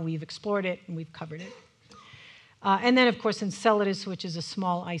 And now we've explored it and we've covered it. And then, of course, Enceladus, which is a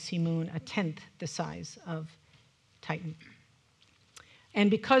small icy moon, a tenth the size of Titan. And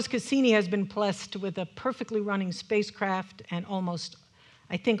because Cassini has been blessed with a perfectly running spacecraft and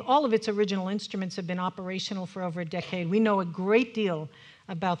I think all of its original instruments have been operational for over a decade, we know a great deal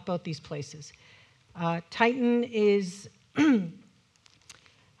about both these places. Titan is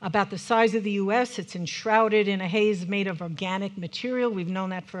about the size of the US. It's enshrouded in a haze made of organic material. We've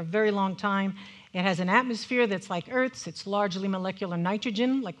known that for a very long time. It has an atmosphere that's like Earth's. It's largely molecular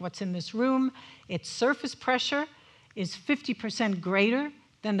nitrogen, like what's in this room. Its surface pressure is 50% greater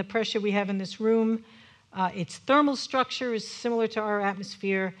than the pressure we have in this room. Its thermal structure is similar to our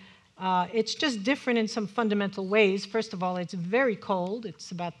atmosphere. It's just different in some fundamental ways. First of all, it's very cold.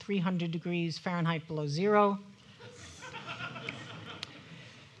 It's about 300 degrees Fahrenheit below zero.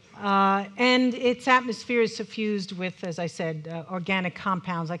 And its atmosphere is suffused with, as I said, organic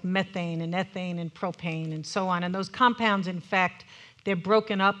compounds like methane and ethane and propane and so on. And those compounds, in fact, they're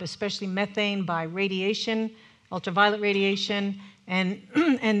broken up, especially methane, by radiation, ultraviolet radiation, and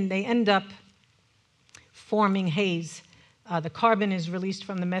they end up forming haze. The carbon is released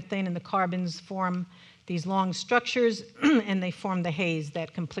from the methane, and the carbons form these long structures, and they form the haze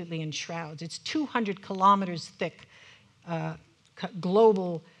that completely enshrouds. It's 200 kilometers thick,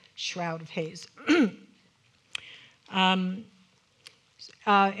 global shroud of haze.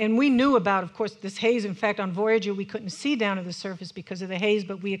 And we knew about, of course, this haze. In fact, on Voyager, we couldn't see down to the surface because of the haze,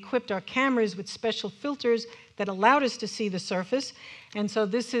 but we equipped our cameras with special filters that allowed us to see the surface. And so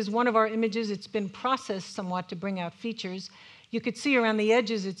this is one of our images. It's been processed somewhat to bring out features. You could see around the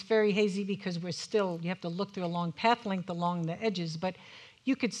edges it's very hazy because you have to look through a long path length along the edges, but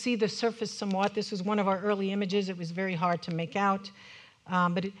you could see the surface somewhat. This was one of our early images. It was very hard to make out.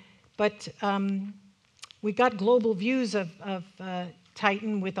 But we got global views of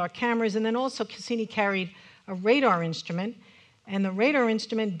Titan with our cameras, and then also Cassini carried a radar instrument, and the radar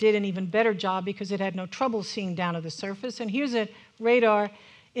instrument did an even better job because it had no trouble seeing down to the surface. And here's a radar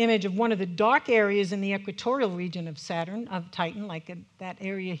image of one of the dark areas in the equatorial region of Titan, like that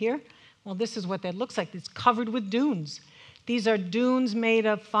area here. Well, this is what that looks like. It's covered with dunes. These are dunes made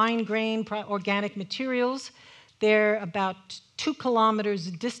of fine-grained organic materials. They're about 2 kilometers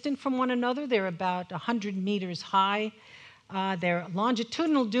distant from one another. They're about 100 meters high. They're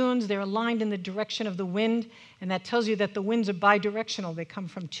longitudinal dunes. They're aligned in the direction of the wind, and that tells you that the winds are bidirectional. They come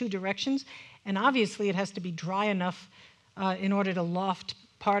from 2 directions, and obviously it has to be dry enough in order to loft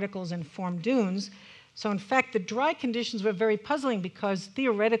particles and form dunes. So in fact, the dry conditions were very puzzling because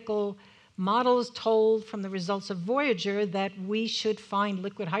theoretical models told from the results of Voyager that we should find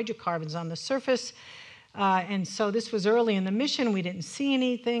liquid hydrocarbons on the surface. And so this was early in the mission. We didn't see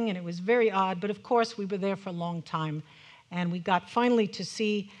anything, and it was very odd. But of course, we were there for a long time. And we got finally to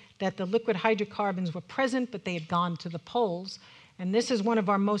see that the liquid hydrocarbons were present, but they had gone to the poles. And this is one of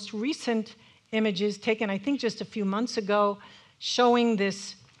our most recent images taken, I think, just a few months ago, showing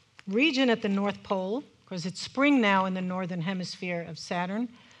this region at the North Pole, because it's spring now in the northern hemisphere of Saturn.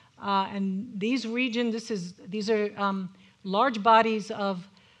 And these regions, these are large bodies of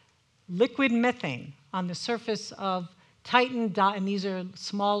liquid methane on the surface of Titan, and these are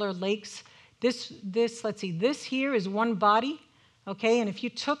smaller lakes. Let's see, this here is one body, okay? And if you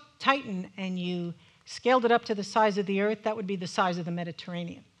took Titan and you scaled it up to the size of the Earth, that would be the size of the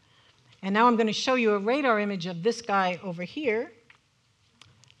Mediterranean. And now I'm going to show you a radar image of this guy over here.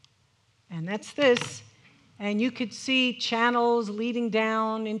 And that's this. And you could see channels leading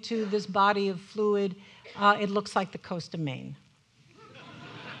down into this body of fluid. It looks like the coast of Maine.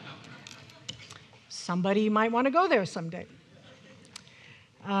 Somebody might want to go there someday.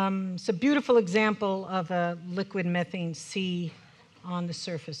 It's a beautiful example of a liquid methane sea on the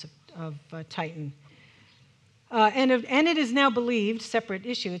surface of Titan. And it is now believed, separate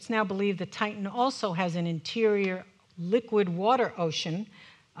issue, it's now believed that Titan also has an interior liquid water ocean,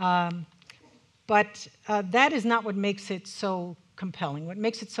 but that is not what makes it so compelling. What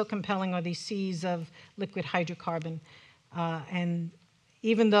makes it so compelling are these seas of liquid hydrocarbon. And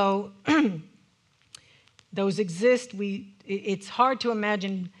even though those exist, it's hard to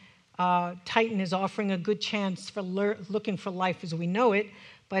imagine Titan is offering a good chance for looking for life as we know it,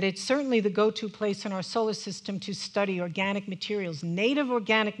 but it's certainly the go-to place in our solar system to study organic materials, native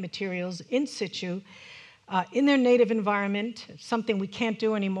organic materials in situ, in their native environment, something we can't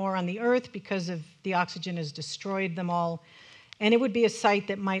do anymore on the Earth because of the oxygen has destroyed them all. And it would be a site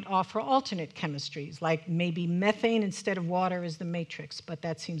that might offer alternate chemistries, like maybe methane instead of water is the matrix, but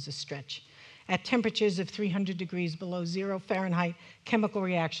that seems a stretch. At temperatures of 300 degrees below 0 Fahrenheit, chemical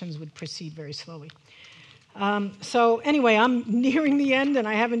reactions would proceed very slowly. So anyway, I'm nearing the end, and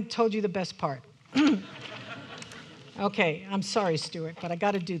I haven't told you the best part. Okay, I'm sorry, Stuart, but I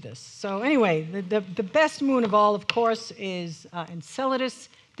got to do this. So anyway, the best moon of all, of course, is Enceladus.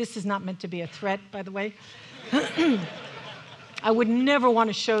 This is not meant to be a threat, by the way. I would never want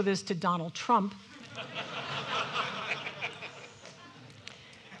to show this to Donald Trump.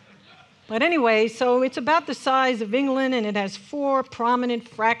 But anyway, so it's about the size of England, and it has 4 prominent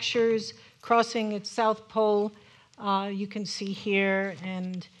fractures crossing its south pole. You can see here,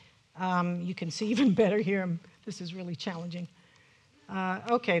 and you can see even better here. This is really challenging.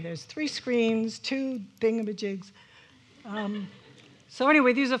 Okay, there's 3 screens, 2 thingamajigs. So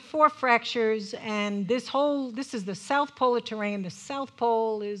anyway, these are 4 fractures, and this is the south polar terrain. The south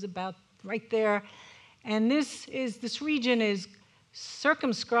pole is about right there, and this region is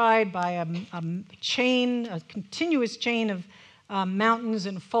circumscribed by a continuous chain of mountains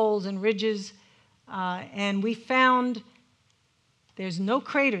and folds and ridges, and we found there's no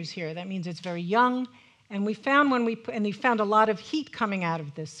craters here. That means it's very young, and we found and we found a lot of heat coming out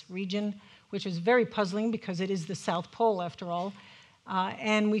of this region, which was very puzzling because it is the South Pole after all.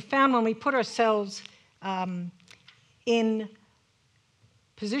 And we found when we put ourselves in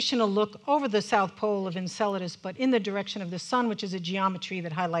positional look over the south pole of Enceladus, but in the direction of the sun, which is a geometry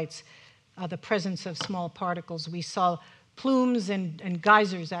that highlights the presence of small particles. We saw plumes and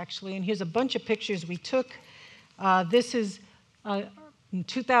geysers, actually, and here's a bunch of pictures we took. This is in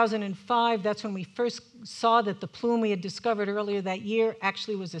 2005. That's when we first saw that the plume we had discovered earlier that year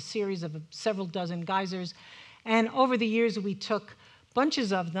actually was a series of several dozen geysers. And over the years, we took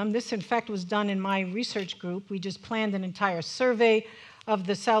bunches of them. This, in fact, was done in my research group. We just planned an entire survey of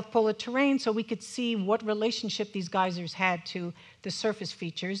the South Polar terrain so we could see what relationship these geysers had to the surface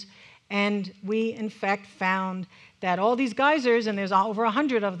features. And we, in fact, found that all these geysers, and there's over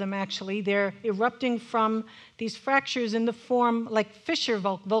 100 of them actually, they're erupting from these fractures in the form like fissure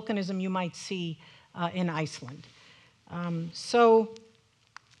volcanism you might see in Iceland. So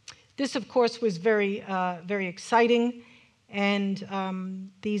this, of course, was very, very exciting. And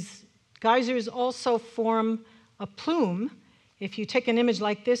these geysers also form a plume. If you take an image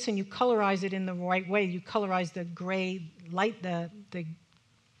like this and you colorize it in the right way, you colorize the gray light, the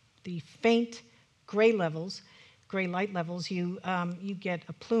faint gray light levels, you get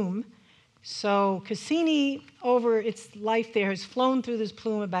a plume. So Cassini, over its life there, has flown through this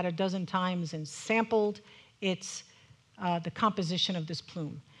plume about a dozen times and sampled the composition of this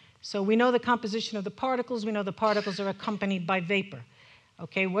plume. So we know the composition of the particles. We know the particles are accompanied by vapor.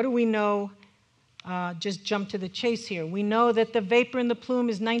 Okay, what do we know? Just jump to the chase here. We know that the vapor in the plume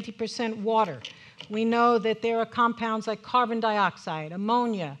is 90% water. We know that there are compounds like carbon dioxide,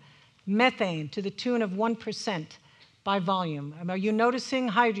 ammonia, methane to the tune of 1% by volume. Are you noticing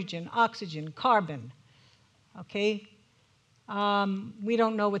hydrogen, oxygen, carbon? Okay, We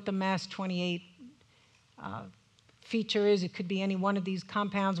don't know what the mass 28 feature is. It could be any one of these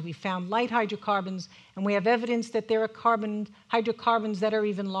compounds. We found light hydrocarbons, and we have evidence that there are hydrocarbons that are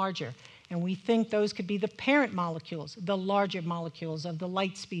even larger. And we think those could be the parent molecules, the larger molecules of the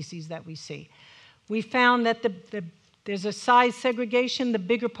light species that we see. We found that there's a size segregation. The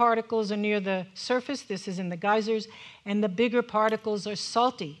bigger particles are near the surface. This is in the geysers. And the bigger particles are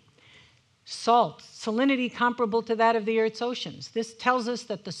salty. Salt, salinity comparable to that of the Earth's oceans. This tells us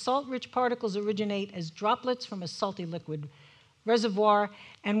that the salt-rich particles originate as droplets from a salty liquid reservoir.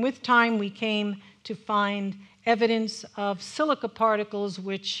 And with time, we came to find evidence of silica particles,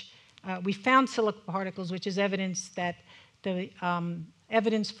 which we found silica particles, which is evidence that the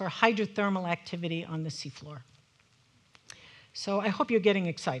evidence for hydrothermal activity on the seafloor. So I hope you're getting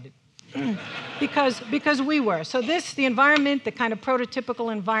excited. because we were. So the environment, the kind of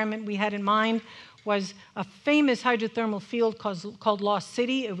prototypical environment we had in mind was a famous hydrothermal field called Lost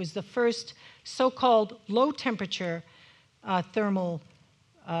City. It was the first so-called low-temperature hydrothermal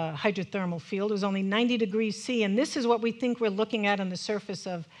field. It was only 90 degrees C, and this is what we think we're looking at on the surface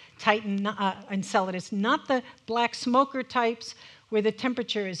of Titan Enceladus, not the black smoker types where the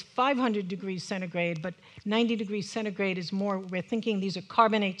temperature is 500 degrees centigrade, but 90 degrees centigrade is more, we're thinking these are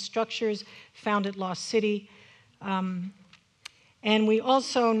carbonate structures found at Lost City. And we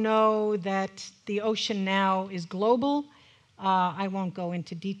also know that the ocean now is global. I won't go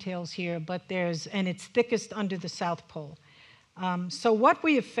into details here, but and it's thickest under the South Pole. So what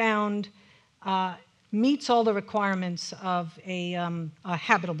we have found meets all the requirements of a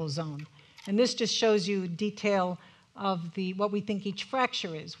habitable zone. And this just shows you detail of what we think each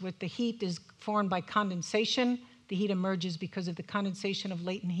fracture is. With the heat is formed by condensation. The heat emerges because of the condensation of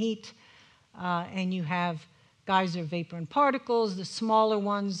latent heat. And you have geyser vapor and particles. The smaller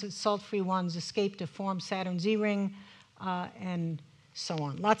ones, salt-free ones, escape to form Saturn's E-ring, and so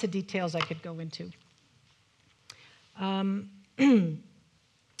on. Lots of details I could go into.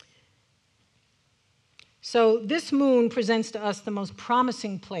 So this moon presents to us the most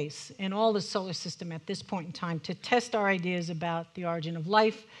promising place in all the solar system at this point in time to test our ideas about the origin of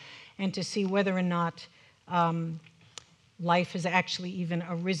life and to see whether or not life has actually even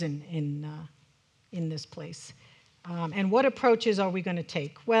arisen in this place. And what approaches are we going to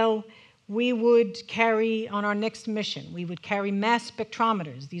take? Well, we would carry, on our next mission, we would carry mass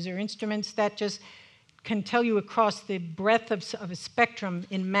spectrometers. These are instruments that just can tell you across the breadth of a spectrum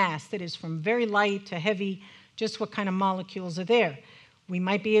in mass, that is from very light to heavy, just what kind of molecules are there. We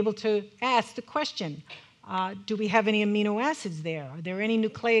might be able to ask the question, do we have any amino acids there? Are there any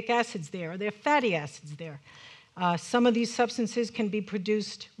nucleic acids there? Are there fatty acids there? Some of these substances can be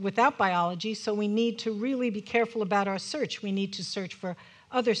produced without biology, so we need to really be careful about our search. We need to search for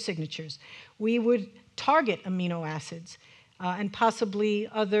other signatures. We would target amino acids and possibly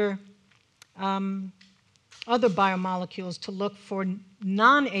other biomolecules to look for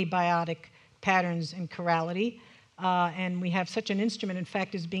non-abiotic patterns in chirality. And we have such an instrument, in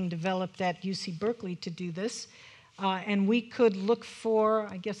fact, is being developed at UC Berkeley to do this. And we could look for,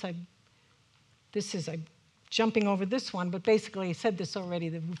 I guess I'm jumping over this one, but basically I said this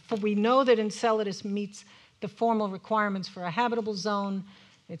already. We know that Enceladus meets the formal requirements for a habitable zone.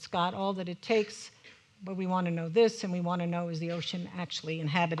 It's got all that it takes. But we want to know this, and we want to know, is the ocean actually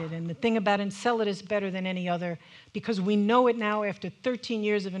inhabited? And the thing about Enceladus, better than any other, because we know it now after 13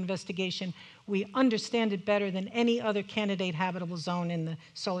 years of investigation, we understand it better than any other candidate habitable zone in the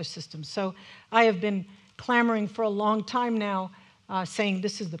solar system. So I have been clamoring for a long time now, saying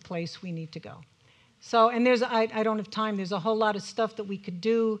this is the place we need to go. So, and I don't have time, there's a whole lot of stuff that we could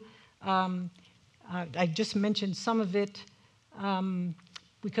do. I just mentioned some of it.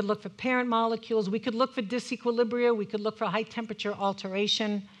 We could look for parent molecules. We could look for disequilibria. We could look for high temperature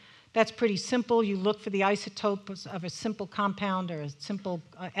alteration. That's pretty simple. You look for the isotope of a simple compound or a simple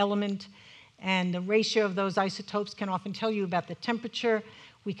element, and the ratio of those isotopes can often tell you about the temperature.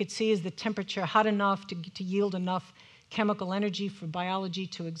 We could see, is the temperature hot enough to yield enough chemical energy for biology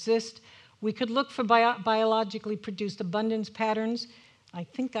to exist. We could look for biologically produced abundance patterns. I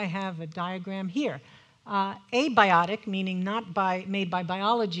think I have a diagram here. Abiotic, meaning not made by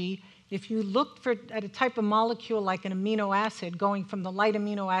biology, if you look at a type of molecule like an amino acid going from the light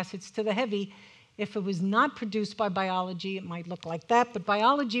amino acids to the heavy, if it was not produced by biology, it might look like that, but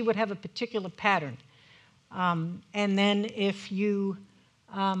biology would have a particular pattern. And then if you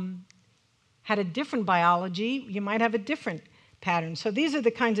had a different biology, you might have a different pattern. So these are the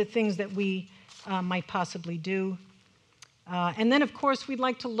kinds of things that we might possibly do. And then, of course, we'd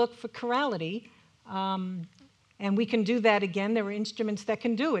like to look for chirality. And we can do that again. There are instruments that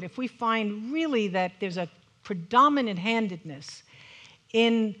can do it. If we find really that there's a predominant handedness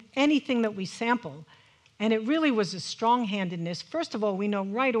in anything that we sample. And it really was a strong-handedness. First of all, we know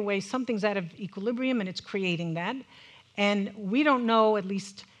right away something's out of equilibrium and it's creating that. And we don't know, at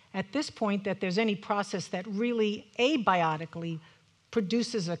least at this point, that there's any process that really abiotically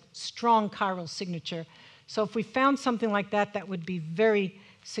produces a strong chiral signature. So if we found something like that, that would be very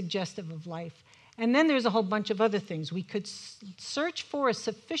suggestive of life. And then there's a whole bunch of other things. We could search for a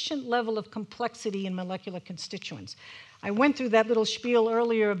sufficient level of complexity in molecular constituents. I went through that little spiel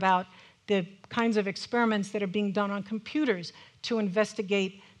earlier about the kinds of experiments that are being done on computers to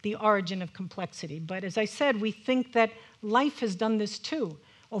investigate the origin of complexity. But as I said, we think that life has done this too.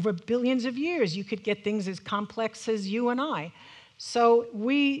 Over billions of years, you could get things as complex as you and I. So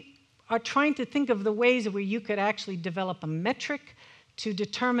we are trying to think of the ways where you could actually develop a metric to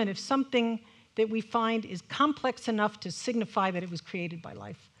determine if something that we find is complex enough to signify that it was created by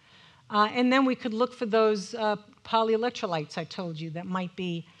life. And then we could look for those polyelectrolytes I told you that might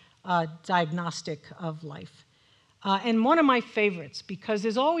be diagnostic of life. And one of my favorites, because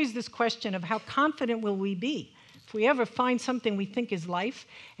there's always this question of how confident will we be? If we ever find something we think is life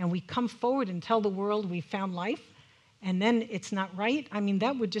and we come forward and tell the world we found life, and then it's not right, I mean,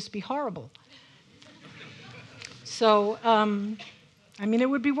 that would just be horrible. So, I mean, it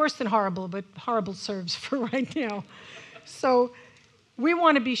would be worse than horrible, but horrible serves for right now. So we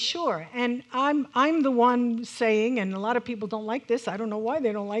want to be sure. And I'm the one saying, and a lot of people don't like this, I don't know why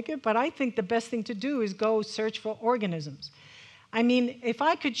they don't like it, but I think the best thing to do is go search for organisms. I mean, if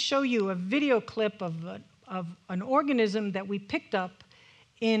I could show you a video clip of an organism that we picked up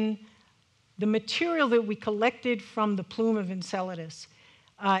in the material that we collected from the plume of Enceladus,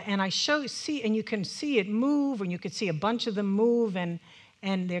 and you can see it move, and you can see a bunch of them move, and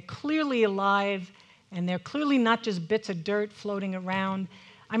they're clearly alive, and they're clearly not just bits of dirt floating around.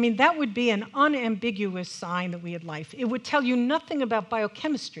 I mean, that would be an unambiguous sign that we had life. It would tell you nothing about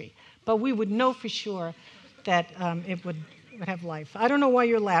biochemistry, but we would know for sure that it would have life. I don't know why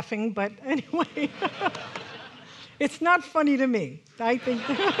you're laughing, but anyway, it's not funny to me, I think.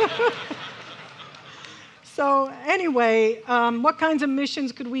 So anyway, what kinds of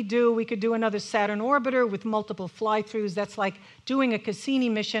missions could we do? We could do another Saturn orbiter with multiple fly-throughs. That's like doing a Cassini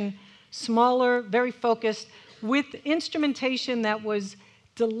mission, smaller, very focused, with instrumentation that was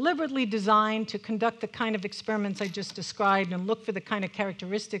deliberately designed to conduct the kind of experiments I just described and look for the kind of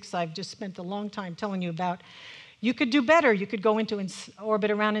characteristics I've just spent a long time telling you about. You could do better. You could go into orbit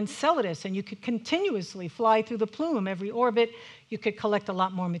around Enceladus, and you could continuously fly through the plume every orbit. You could collect a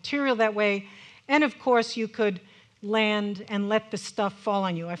lot more material that way. And of course, you could land and let the stuff fall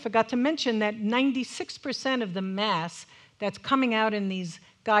on you. I forgot to mention that 96% of the mass that's coming out in these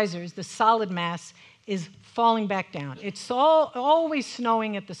geysers, the solid mass, is falling back down. It's always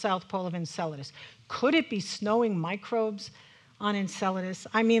snowing at the south pole of Enceladus. Could it be snowing microbes on Enceladus?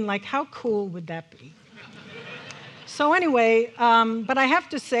 I mean, like, how cool would that be? So anyway, but I have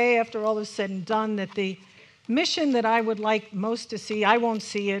to say, after all is said and done, that the mission that I would like most to see, I won't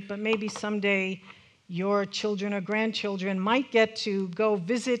see it, but maybe someday your children or grandchildren might get to go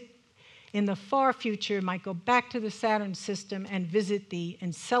visit in the far future, might go back to the Saturn system and visit the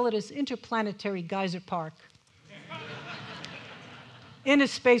Enceladus Interplanetary Geyser Park in a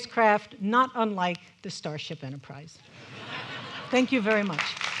spacecraft not unlike the Starship Enterprise. Thank you very much.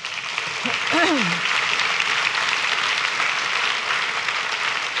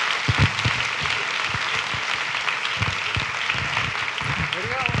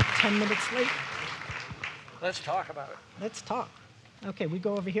 10 minutes late. Let's talk about it. Let's talk. Okay, we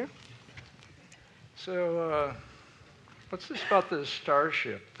go over here. So, what's this about the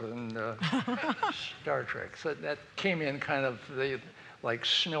Starship and Star Trek? So that came in kind of like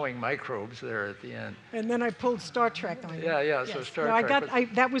snowing microbes there at the end. And then I pulled Star Trek on you. Yeah, yes. So Star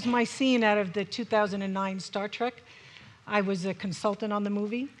Trek. That was my scene out of the 2009 Star Trek. I was a consultant on the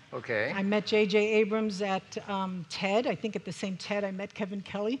movie. Okay. I met J.J. Abrams at TED. I think at the same TED I met Kevin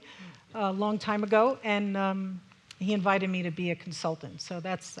Kelly a long time ago, and he invited me to be a consultant. So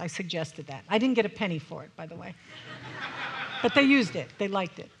I suggested that. I didn't get a penny for it, by the way. But they used it. They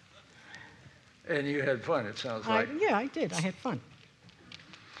liked it. And you had fun, it sounds like. Yeah, I did. I had fun.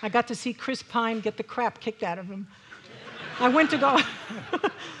 I got to see Chris Pine get the crap kicked out of him. I went to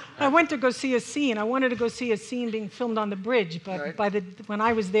go see a scene. I wanted to go see a scene being filmed on the bridge, but right. When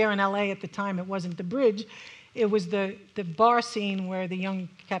I was there in LA at the time, it wasn't the bridge. It was the bar scene where the young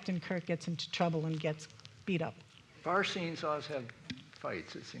Captain Kirk gets into trouble and gets beat up. Bar scenes always have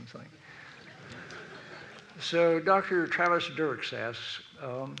fights, it seems like. So Dr. Travis Dirks asks,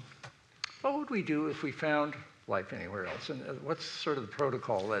 what would we do if we found life anywhere else? And what's sort of the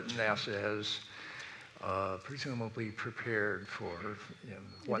protocol that NASA has presumably prepared for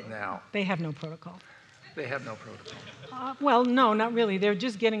what now? They have no protocol. They have no protocol. Well, no, not really. They're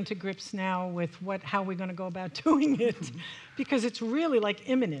just getting to grips now with how we're going to go about doing it, because it's really like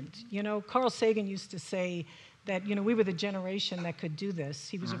imminent. Carl Sagan used to say that we were the generation that could do this.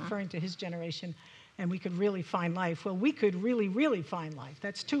 He was referring to his generation, and we could really find life. Well, we could really, really find life.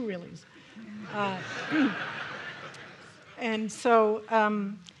 That's two reallys. And so,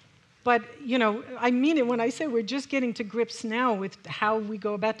 but I mean it when I say we're just getting to grips now with how we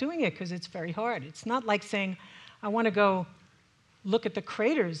go about doing it, because it's very hard. It's not like saying, I want to go look at the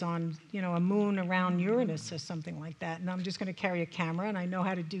craters on, a moon around Uranus or something like that, and I'm just going to carry a camera, and I know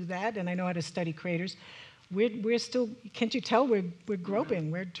how to do that, and I know how to study craters. We're still, can't you tell, we're groping.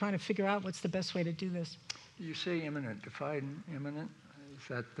 We're trying to figure out what's the best way to do this. You say imminent. Define imminent. Is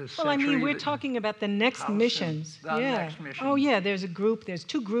that this Well, I mean, we're talking about the next missions. Next mission. Oh, yeah, there's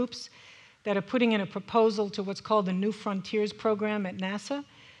two groups that are putting in a proposal to what's called the New Frontiers program at NASA.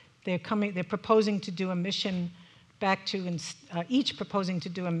 They're proposing to do a mission back to, each proposing to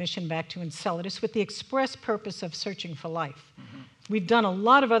do a mission back to Enceladus with the express purpose of searching for life. We've done a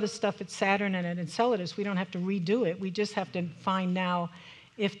lot of other stuff at Saturn and at Enceladus. We don't have to redo it. We just have to find now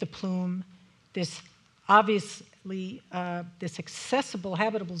if the plume, this obviously, this accessible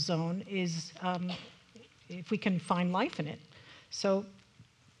habitable zone is, if we can find life in it. So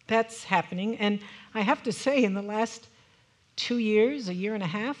that's happening. And I have to say, in the last 2 years, a year and a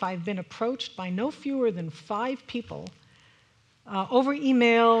half, I've been approached by no fewer than 5 people over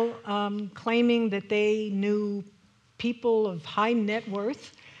email claiming that they knew people of high net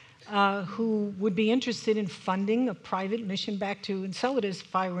worth who would be interested in funding a private mission back to Enceladus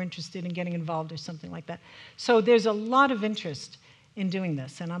if I were interested in getting involved or something like that. So there's a lot of interest in doing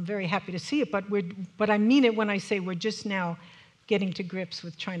this, and I'm very happy to see it, but I mean it when I say we're just now getting to grips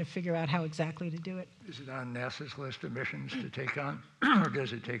with trying to figure out how exactly to do it. Is it on NASA's list of missions to take on, or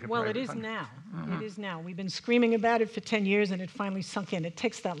does it take a Well, private it is fund? now. It is now. We've been screaming about it for 10 years, and it finally sunk in. It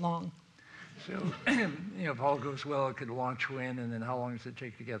takes that long. So, if all goes well, it could launch when, and then how long does it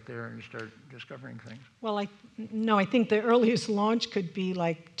take to get there and start discovering things? Well, I think the earliest launch could be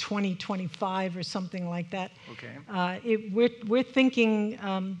like 2025 or something like that. Okay. We're thinking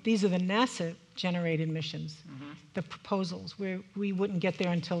these are the NASA-generated missions, the proposals. We wouldn't get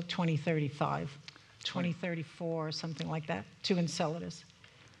there until 2035, 2034 or something like that, to Enceladus.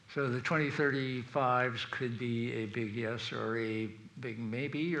 So the 2035s could be a big yes or a big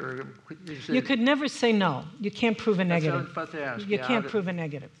maybe, or is it? You could never say no. You can't prove a negative. That's what I was about to ask. You can't prove a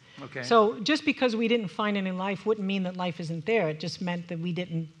negative. Okay. So just because we didn't find any life wouldn't mean that life isn't there. It just meant that we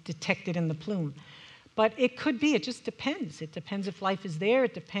didn't detect it in the plume. But it could be. It just depends. It depends if life is there.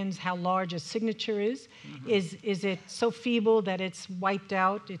 It depends how large a signature is. Is it so feeble that it's wiped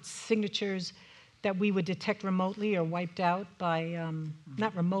out? Its signatures that we would detect remotely or wiped out by,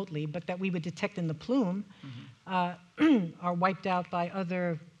 not remotely, but that we would detect in the plume, are wiped out by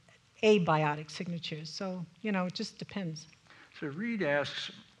other abiotic signatures. So, it just depends. So Reed asks,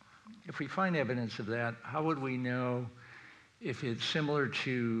 if we find evidence of that, how would we know if it's similar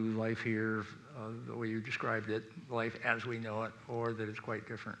to life here, the way you described it, life as we know it, or that it's quite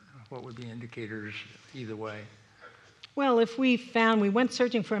different? What would be indicators either way? Well, if we went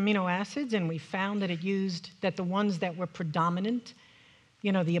searching for amino acids and we found that the ones that were predominant,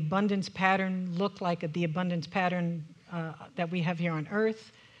 the abundance pattern looked like the abundance pattern that we have here on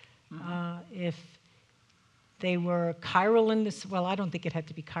Earth. If they were chiral in this, well, I don't think it had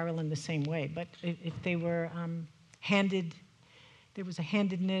to be chiral in the same way, but if they were handed, there was a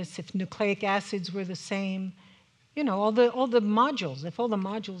handedness, if nucleic acids were the same, all the modules, if all the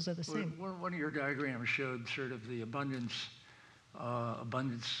modules are the same. One of your diagrams showed sort of the abundance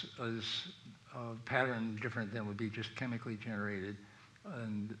as a pattern different than would be just chemically generated.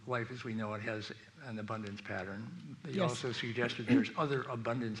 And life as we know it has an abundance pattern. You also suggested there's other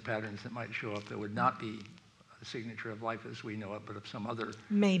abundance patterns that might show up that would not be a signature of life as we know it, but of some other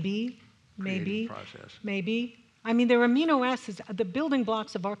maybe process. Maybe. I mean, there are amino acids. The building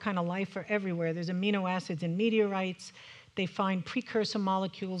blocks of our kind of life are everywhere. There's amino acids in meteorites. They find precursor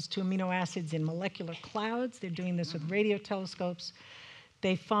molecules to amino acids in molecular clouds. They're doing this with radio telescopes.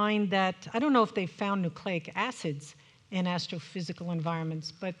 They find that, I don't know if they found nucleic acids in astrophysical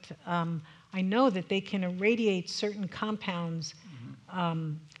environments, but I know that they can irradiate certain compounds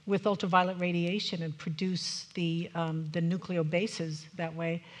with ultraviolet radiation and produce the nucleobases that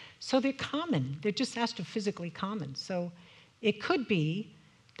way. So they're common. They're just astrophysically common. So it could be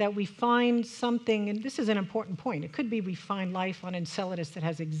that we find something, and this is an important point, it could be we find life on Enceladus that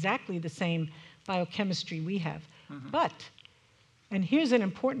has exactly the same biochemistry we have. But And here's an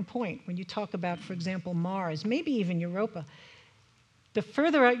important point when you talk about, for example, Mars, maybe even Europa. The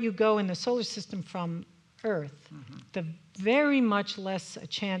further out you go in the solar system from Earth, the very much less a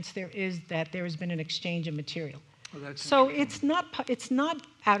chance there is that there has been an exchange of material. Well, so it's not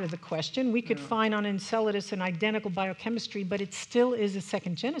out of the question. We could find on Enceladus an identical biochemistry, but it still is a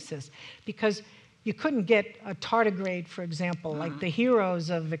second genesis, because you couldn't get a tardigrade, for example, like the heroes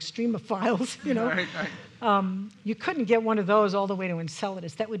of extremophiles, you know. Right. You couldn't get one of those all the way to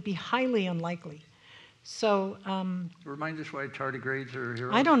Enceladus. That would be highly unlikely. So Remind us why tardigrades are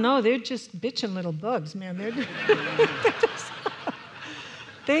heroes. I don't know. They're just bitchin' little bugs, man.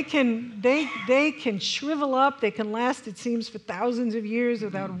 They can shrivel up. They can last, it seems, for thousands of years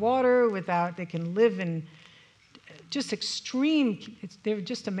without water. They can live in just extreme. They're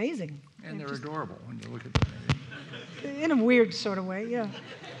just amazing. And they're adorable when you look at them. In a weird sort of way, yeah.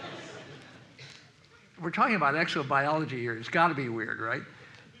 We're talking about exobiology here. It's got to be weird, right?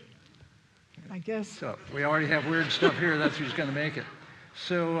 I guess. So we already have weird stuff here. That's who's going to make it.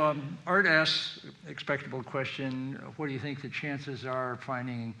 So Art asks, expectable question, what do you think the chances are of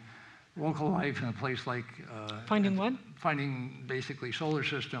finding local life in a place like... finding what? Finding basically solar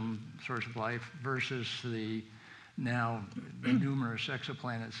system source of life versus the numerous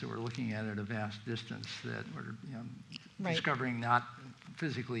exoplanets that we're looking at a vast distance that we're discovering not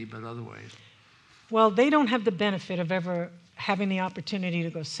physically but other ways. Well, they don't have the benefit of ever having the opportunity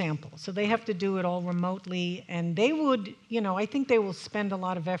to go sample. So they have to do it all remotely, and they would, I think they will spend a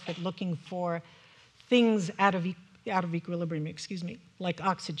lot of effort looking for things out of equilibrium, like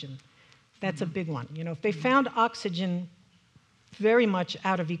oxygen. That's a big one. If they found oxygen very much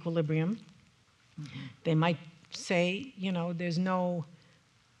out of equilibrium, they might say, there's no,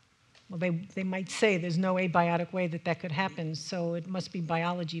 well, they might say there's no abiotic way that could happen, so it must be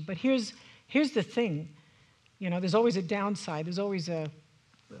biology. But here's the thing. There's always a downside. There's always a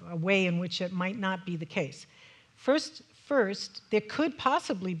way in which it might not be the case. First, there could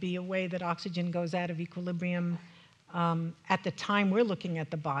possibly be a way that oxygen goes out of equilibrium at the time we're looking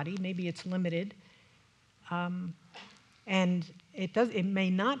at the body. Maybe it's limited. And it may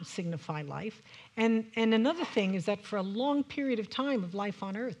not signify life. And another thing is that for a long period of time of life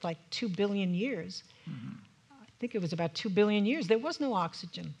on Earth, like 2 billion years, I think it was about 2 billion years, there was no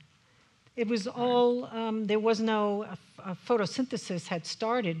oxygen. It was all, there was no, photosynthesis had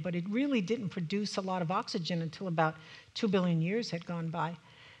started, but it really didn't produce a lot of oxygen until about 2 billion years had gone by.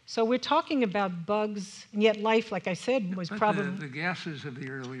 So we're talking about bugs, and yet life, like I said, was probably... The gases of the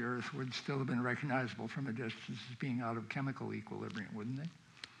early Earth would still have been recognizable from a distance as being out of chemical equilibrium, wouldn't they?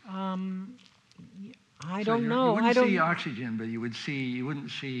 I don't know. You wouldn't see oxygen, but you wouldn't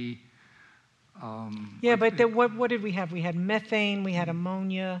see... yeah, but what did we have? We had methane, we had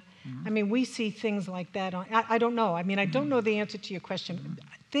ammonia. I mean, we see things like that. I don't know. I mean, I don't know the answer to your question.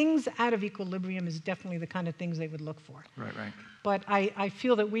 Things out of equilibrium is definitely the kind of things they would look for. Right. But I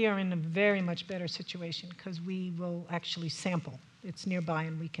feel that we are in a very much better situation because we will actually sample. It's nearby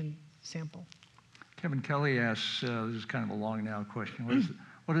and we can sample. Kevin Kelly asks, this is kind of a long now question,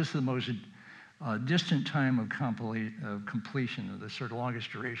 what is the most distant time of completion, of the sort of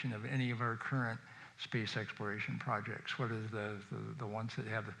longest duration of any of our current space exploration projects? What are the ones that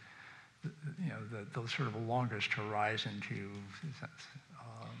have the sort of longest horizon to...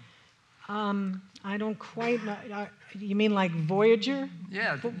 I don't quite know. You mean like Voyager?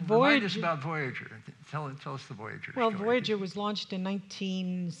 Yeah, remind us about Voyager. Tell us the Voyager Well, story. Voyager was launched in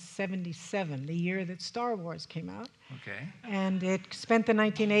 1977, the year that Star Wars came out. Okay. And it spent the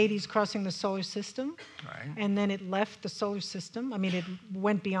 1980s crossing the solar system. Right. And then it left the solar system. I mean, it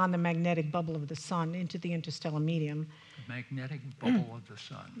went beyond the magnetic bubble of the sun into the interstellar medium. The magnetic bubble of the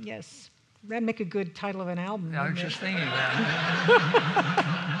sun. Yes. That'd make a good title of an album. I was just thinking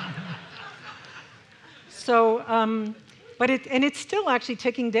that. So, but it's still actually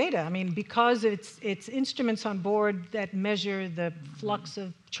taking data. I mean, because it's instruments on board that measure the flux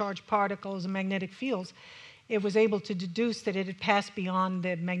of charged particles and magnetic fields, it was able to deduce that it had passed beyond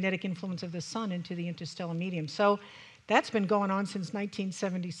the magnetic influence of the sun into the interstellar medium. So that's been going on since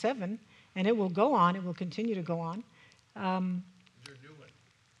 1977, and it will go on. It will continue to go on.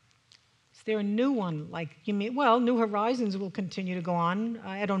 Is there a new one? Like, you mean, well, New Horizons will continue to go on.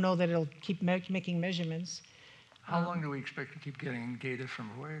 I don't know that it'll keep making measurements. How long do we expect to keep getting data from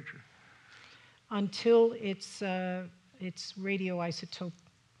Voyager? Until its radioisotope,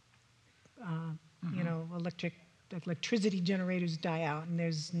 electricity generators die out and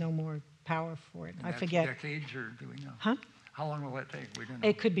there's no more power for it. And I that's forget. Decades, or do we know? Huh? How long will that take? We don't know.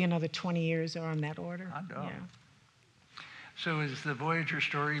 It could be another 20 years or on that order. I know. Yeah. So is the Voyager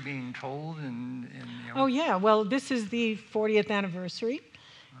story being told? Oh, yeah. Well, this is the 40th anniversary.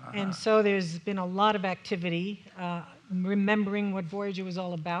 And so there's been a lot of activity remembering what Voyager was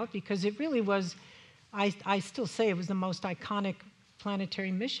all about, because it really was, I still say it was the most iconic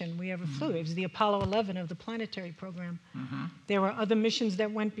planetary mission we ever flew. It was the Apollo 11 of the planetary program. There were other missions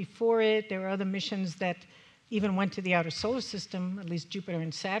that went before it. There were other missions that even went to the outer solar system, at least Jupiter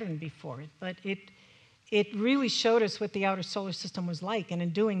and Saturn before it. But it really showed us what the outer solar system was like. And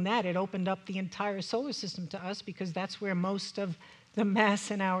in doing that, it opened up the entire solar system to us, because that's where most of the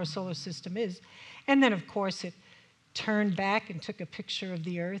mass in our solar system is. And then, of course, it turned back and took a picture of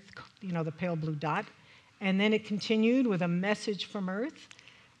the Earth, the pale blue dot. And then it continued with a message from Earth.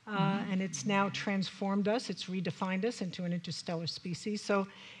 And it's now transformed us. It's redefined us into an interstellar species. So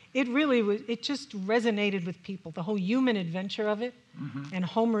it really was, it just resonated with people, the whole human adventure of it, and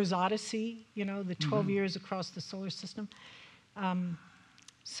Homer's Odyssey, the 12 years across the solar system.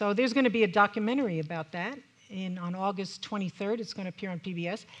 So there's going to be a documentary about that on August 23rd. It's going to appear on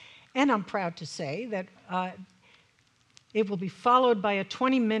PBS. And I'm proud to say that it will be followed by a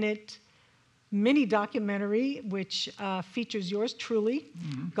 20-minute mini documentary, which features yours truly,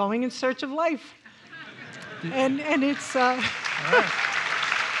 going in search of life. And it's...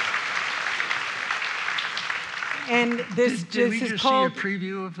 And this did we is just called, see a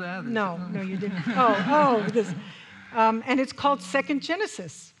preview of that? No, you didn't. This. And it's called Second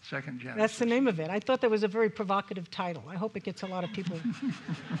Genesis. Second Genesis. That's the name of it. I thought that was a very provocative title. I hope it gets a lot of people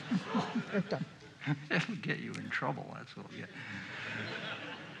hooked up. It'll get you in trouble, that's what we'll get.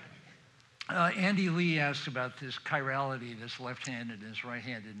 Andy Lee asked about this chirality, this left-handedness,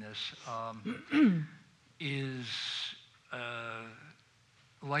 right-handedness. Is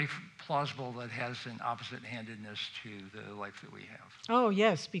life plausible that has an opposite-handedness to the life that we have? Oh,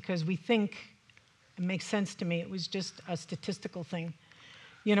 yes, because we think, it makes sense to me, it was just a statistical thing.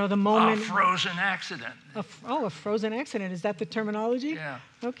 The moment... A frozen accident. A frozen accident. Is that the terminology? Yeah.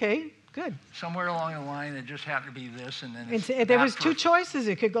 Okay, good. Somewhere along the line, it just happened to be this, and then there was two choices.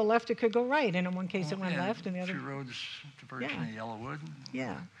 It could go left, it could go right. And in one case, it went left, and the other... Two roads diverged in Yellowwood.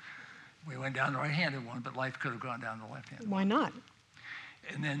 Yeah. We went down the right-handed one, but life could have gone down the left-handed one. Why not?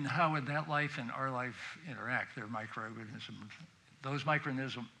 And then how would that life and our life interact? They're microorganisms. Those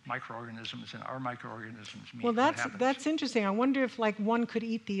microorganisms and our microorganisms meet. Well, that's interesting. I wonder if one could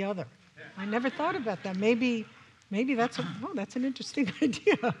eat the other. I never thought about that. Maybe that's an interesting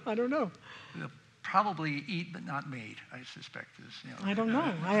idea. I don't know. They'll probably eat but not mate, I suspect. I don't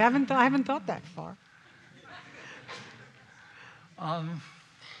know. I haven't thought that far.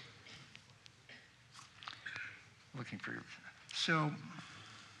 Looking for... So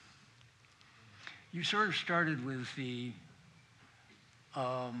you sort of started with the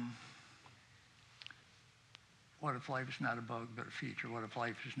what if life is not a bug but a feature? What if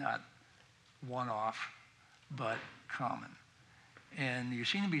life is not one-off but common? And you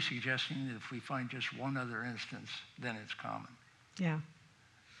seem to be suggesting that if we find just one other instance, then it's common. Yeah.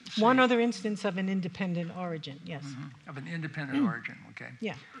 One other instance of an independent origin, yes. Of an independent origin, okay.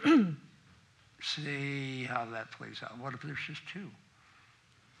 Yeah. See how that plays out. What if there's just two?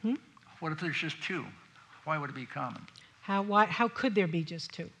 What if there's just two? Why would it be common? How could there be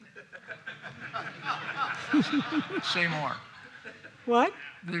just two? Say more. What?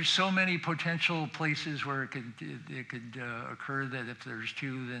 There's so many potential places where it could occur that if there's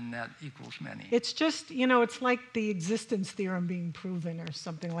two, then that equals many. It's just, it's like the existence theorem being proven or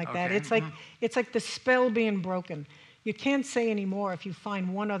something like that. It's like the spell being broken. You can't say anymore if you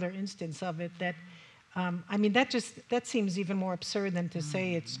find one other instance of it that, that seems even more absurd than to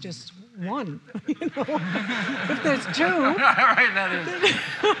say it's just one. If there's two. Right, that is.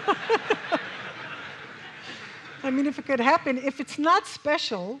 If it could happen, if it's not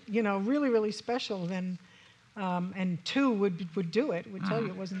special, really, really special, then, and two would do it, would tell you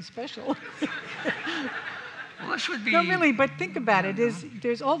it wasn't special. Well, this would be... No, really, but think about it.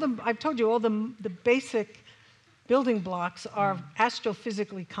 There's I've told you, all the basic building blocks are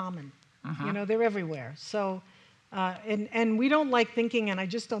astrophysically common. They're everywhere. So, and we don't like thinking, and I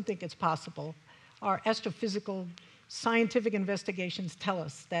just don't think it's possible. Our astrophysical scientific investigations tell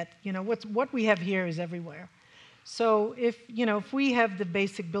us that, what we have here is everywhere. So if we have the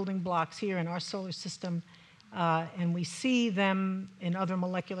basic building blocks here in our solar system, and we see them in other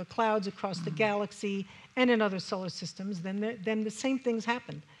molecular clouds across the galaxy and in other solar systems, then the same things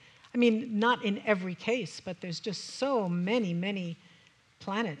happen. Not in every case, but there's just so many, many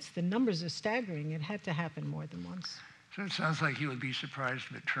planets. The numbers are staggering. It had to happen more than once. So it sounds like you would be surprised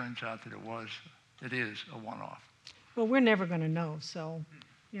if it turns out that it is a one-off. Well, we're never going to know, so,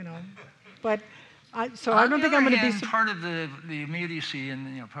 but So I don't think I'm going to be... Part of the immediacy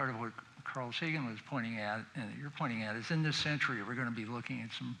and part of what Carl Sagan was pointing at, and you're pointing at, is in this century we're going to be looking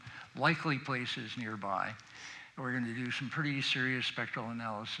at some likely places nearby. We're going to do some pretty serious spectral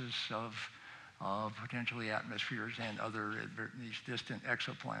analysis of potentially atmospheres and these distant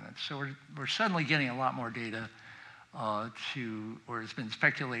exoplanets. So we're suddenly getting a lot more data where it's been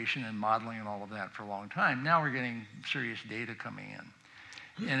speculation and modeling and all of that for a long time. Now we're getting serious data coming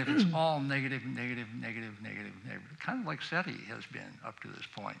in. And if it's all negative, kind of like SETI has been up to this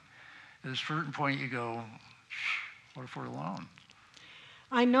point, at a certain point you go, what if we're alone?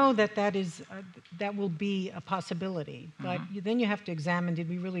 I know that will be a possibility, but then you have to examine, did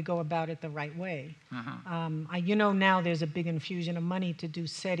we really go about it the right way? Now there's a big infusion of money to do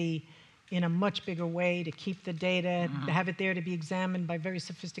SETI in a much bigger way, to keep the data, to have it there to be examined by very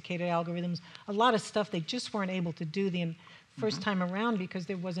sophisticated algorithms. A lot of stuff they just weren't able to do the first time around because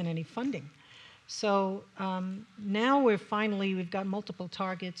there wasn't any funding. So now we've got multiple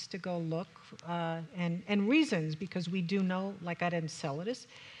targets to go look, and reasons, because we do know, like at Enceladus,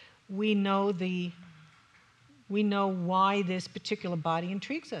 we know why this particular body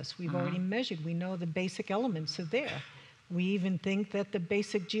intrigues us. We've already measured. We know the basic elements are there. We even think that the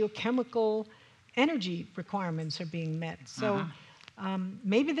basic geochemical energy requirements are being met. So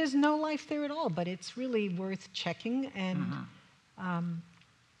maybe there's no life there at all, but it's really worth checking.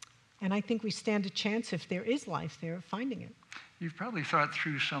 And I think we stand a chance, if there is life there, of finding it. You've probably thought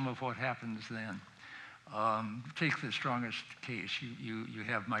through some of what happens then. Take the strongest case. You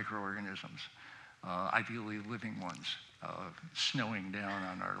have microorganisms, ideally living ones, snowing down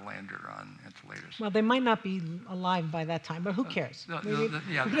on our lander on Enceladus. Well, they might not be alive by that time, but who cares? But,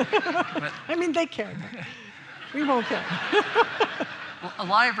 I mean, they care. We won't care. Well,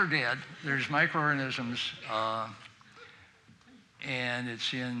 alive or dead, there's microorganisms, and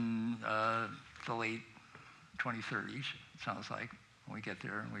it's in the late 2030s, it sounds like. When we get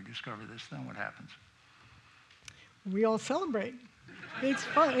there and we discover this, then what happens? We all celebrate. It's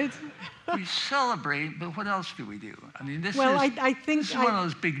fun. We celebrate, but what else do we do? I mean, this is one of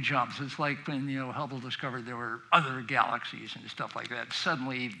those big jumps. It's like when Hubble discovered there were other galaxies and stuff like that.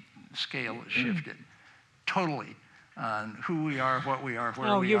 Suddenly, the scale is shifted totally on who we are, what we are,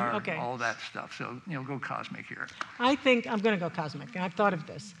 where we are, all that stuff. So, go cosmic here. I think I'm going to go cosmic, and I've thought of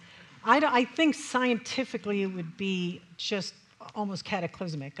this. I think scientifically it would be just almost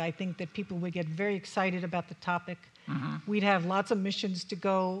cataclysmic. I think that people would get very excited about the topic. We'd have lots of missions to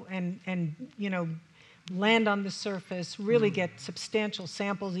go and land on the surface, really get substantial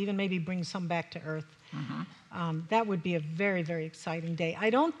samples, even maybe bring some back to Earth. That would be a very, very exciting day. I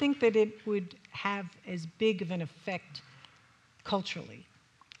don't think that it would have as big of an effect culturally.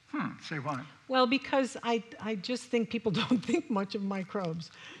 Say why? Well, because I just think people don't think much of microbes.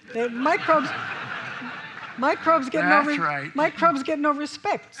 Microbes get microbes get no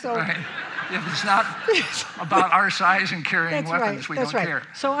respect. So if it's not about our size and carrying weapons, we don't care.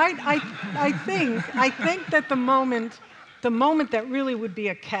 So I think that the moment that really would be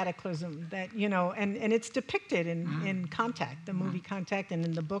a cataclysm, that and it's depicted in Contact, the movie Contact, and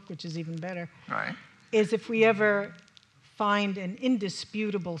in the book, which is even better, is if we ever find an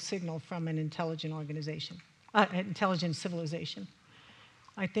indisputable signal from an intelligent organization, intelligent civilization.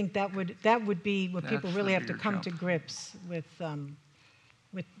 I think that would be what people really have to come to grips with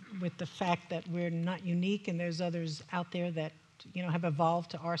the fact that we're not unique, and there's others out there that have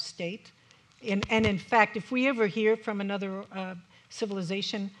evolved to our state. And in fact, if we ever hear from another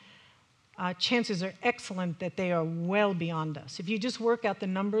civilization, chances are excellent that they are well beyond us. If you just work out the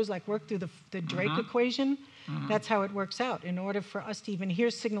numbers, like work through the Drake equation, that's how it works out. In order for us to even hear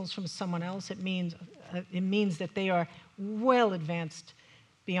signals from someone else, it means that they are well advanced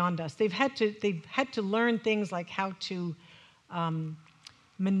beyond us. They've had to learn things like how to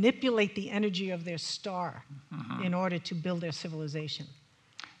manipulate the energy of their star in order to build their civilization.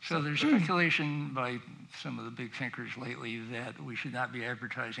 So there's speculation by some of the big thinkers lately that we should not be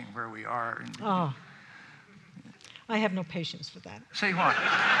advertising where we are. I have no patience for that. Say why?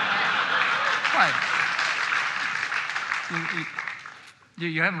 Why?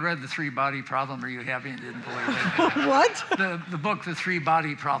 You haven't read The Three-Body Problem, or you haven't, didn't believe it. What? The book, The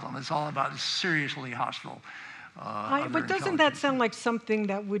Three-Body Problem, is all about seriously hostile. But doesn't that sound like something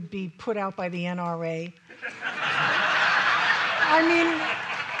that would be put out by the NRA? I mean,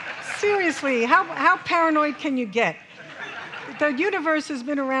 seriously, how paranoid can you get? The universe has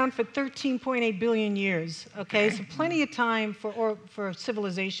been around for 13.8 billion years, okay? So plenty of time for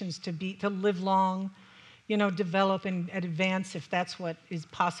civilizations to live long, develop and advance, if that's what is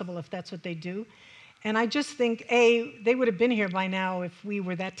possible, if that's what they do. And I just think, they would have been here by now if we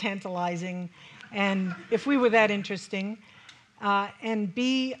were that tantalizing. And if we were that interesting. And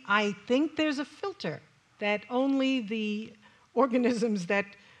B, I think there's a filter that only the organisms that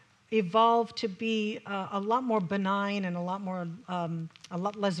evolved to be a lot more benign and a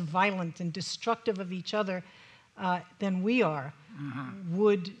lot less violent and destructive of each other than we are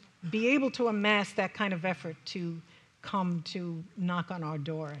would be able to amass that kind of effort to come to knock on our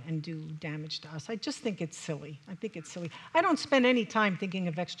door and do damage to us. I just think it's silly. I don't spend any time thinking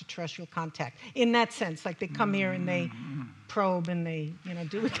of extraterrestrial contact in that sense, like they come here and they probe and they,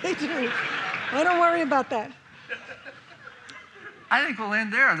 do what they do. I don't worry about that. I think we'll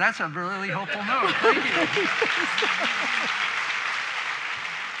end there. That's a really hopeful note. Thank you.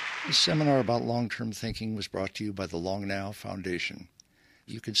 This seminar about long-term thinking was brought to you by the Long Now Foundation.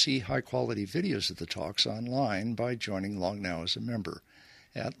 You can see high-quality videos of the talks online by joining Long Now as a member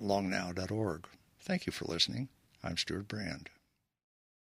at longnow.org. Thank you for listening. I'm Stuart Brand.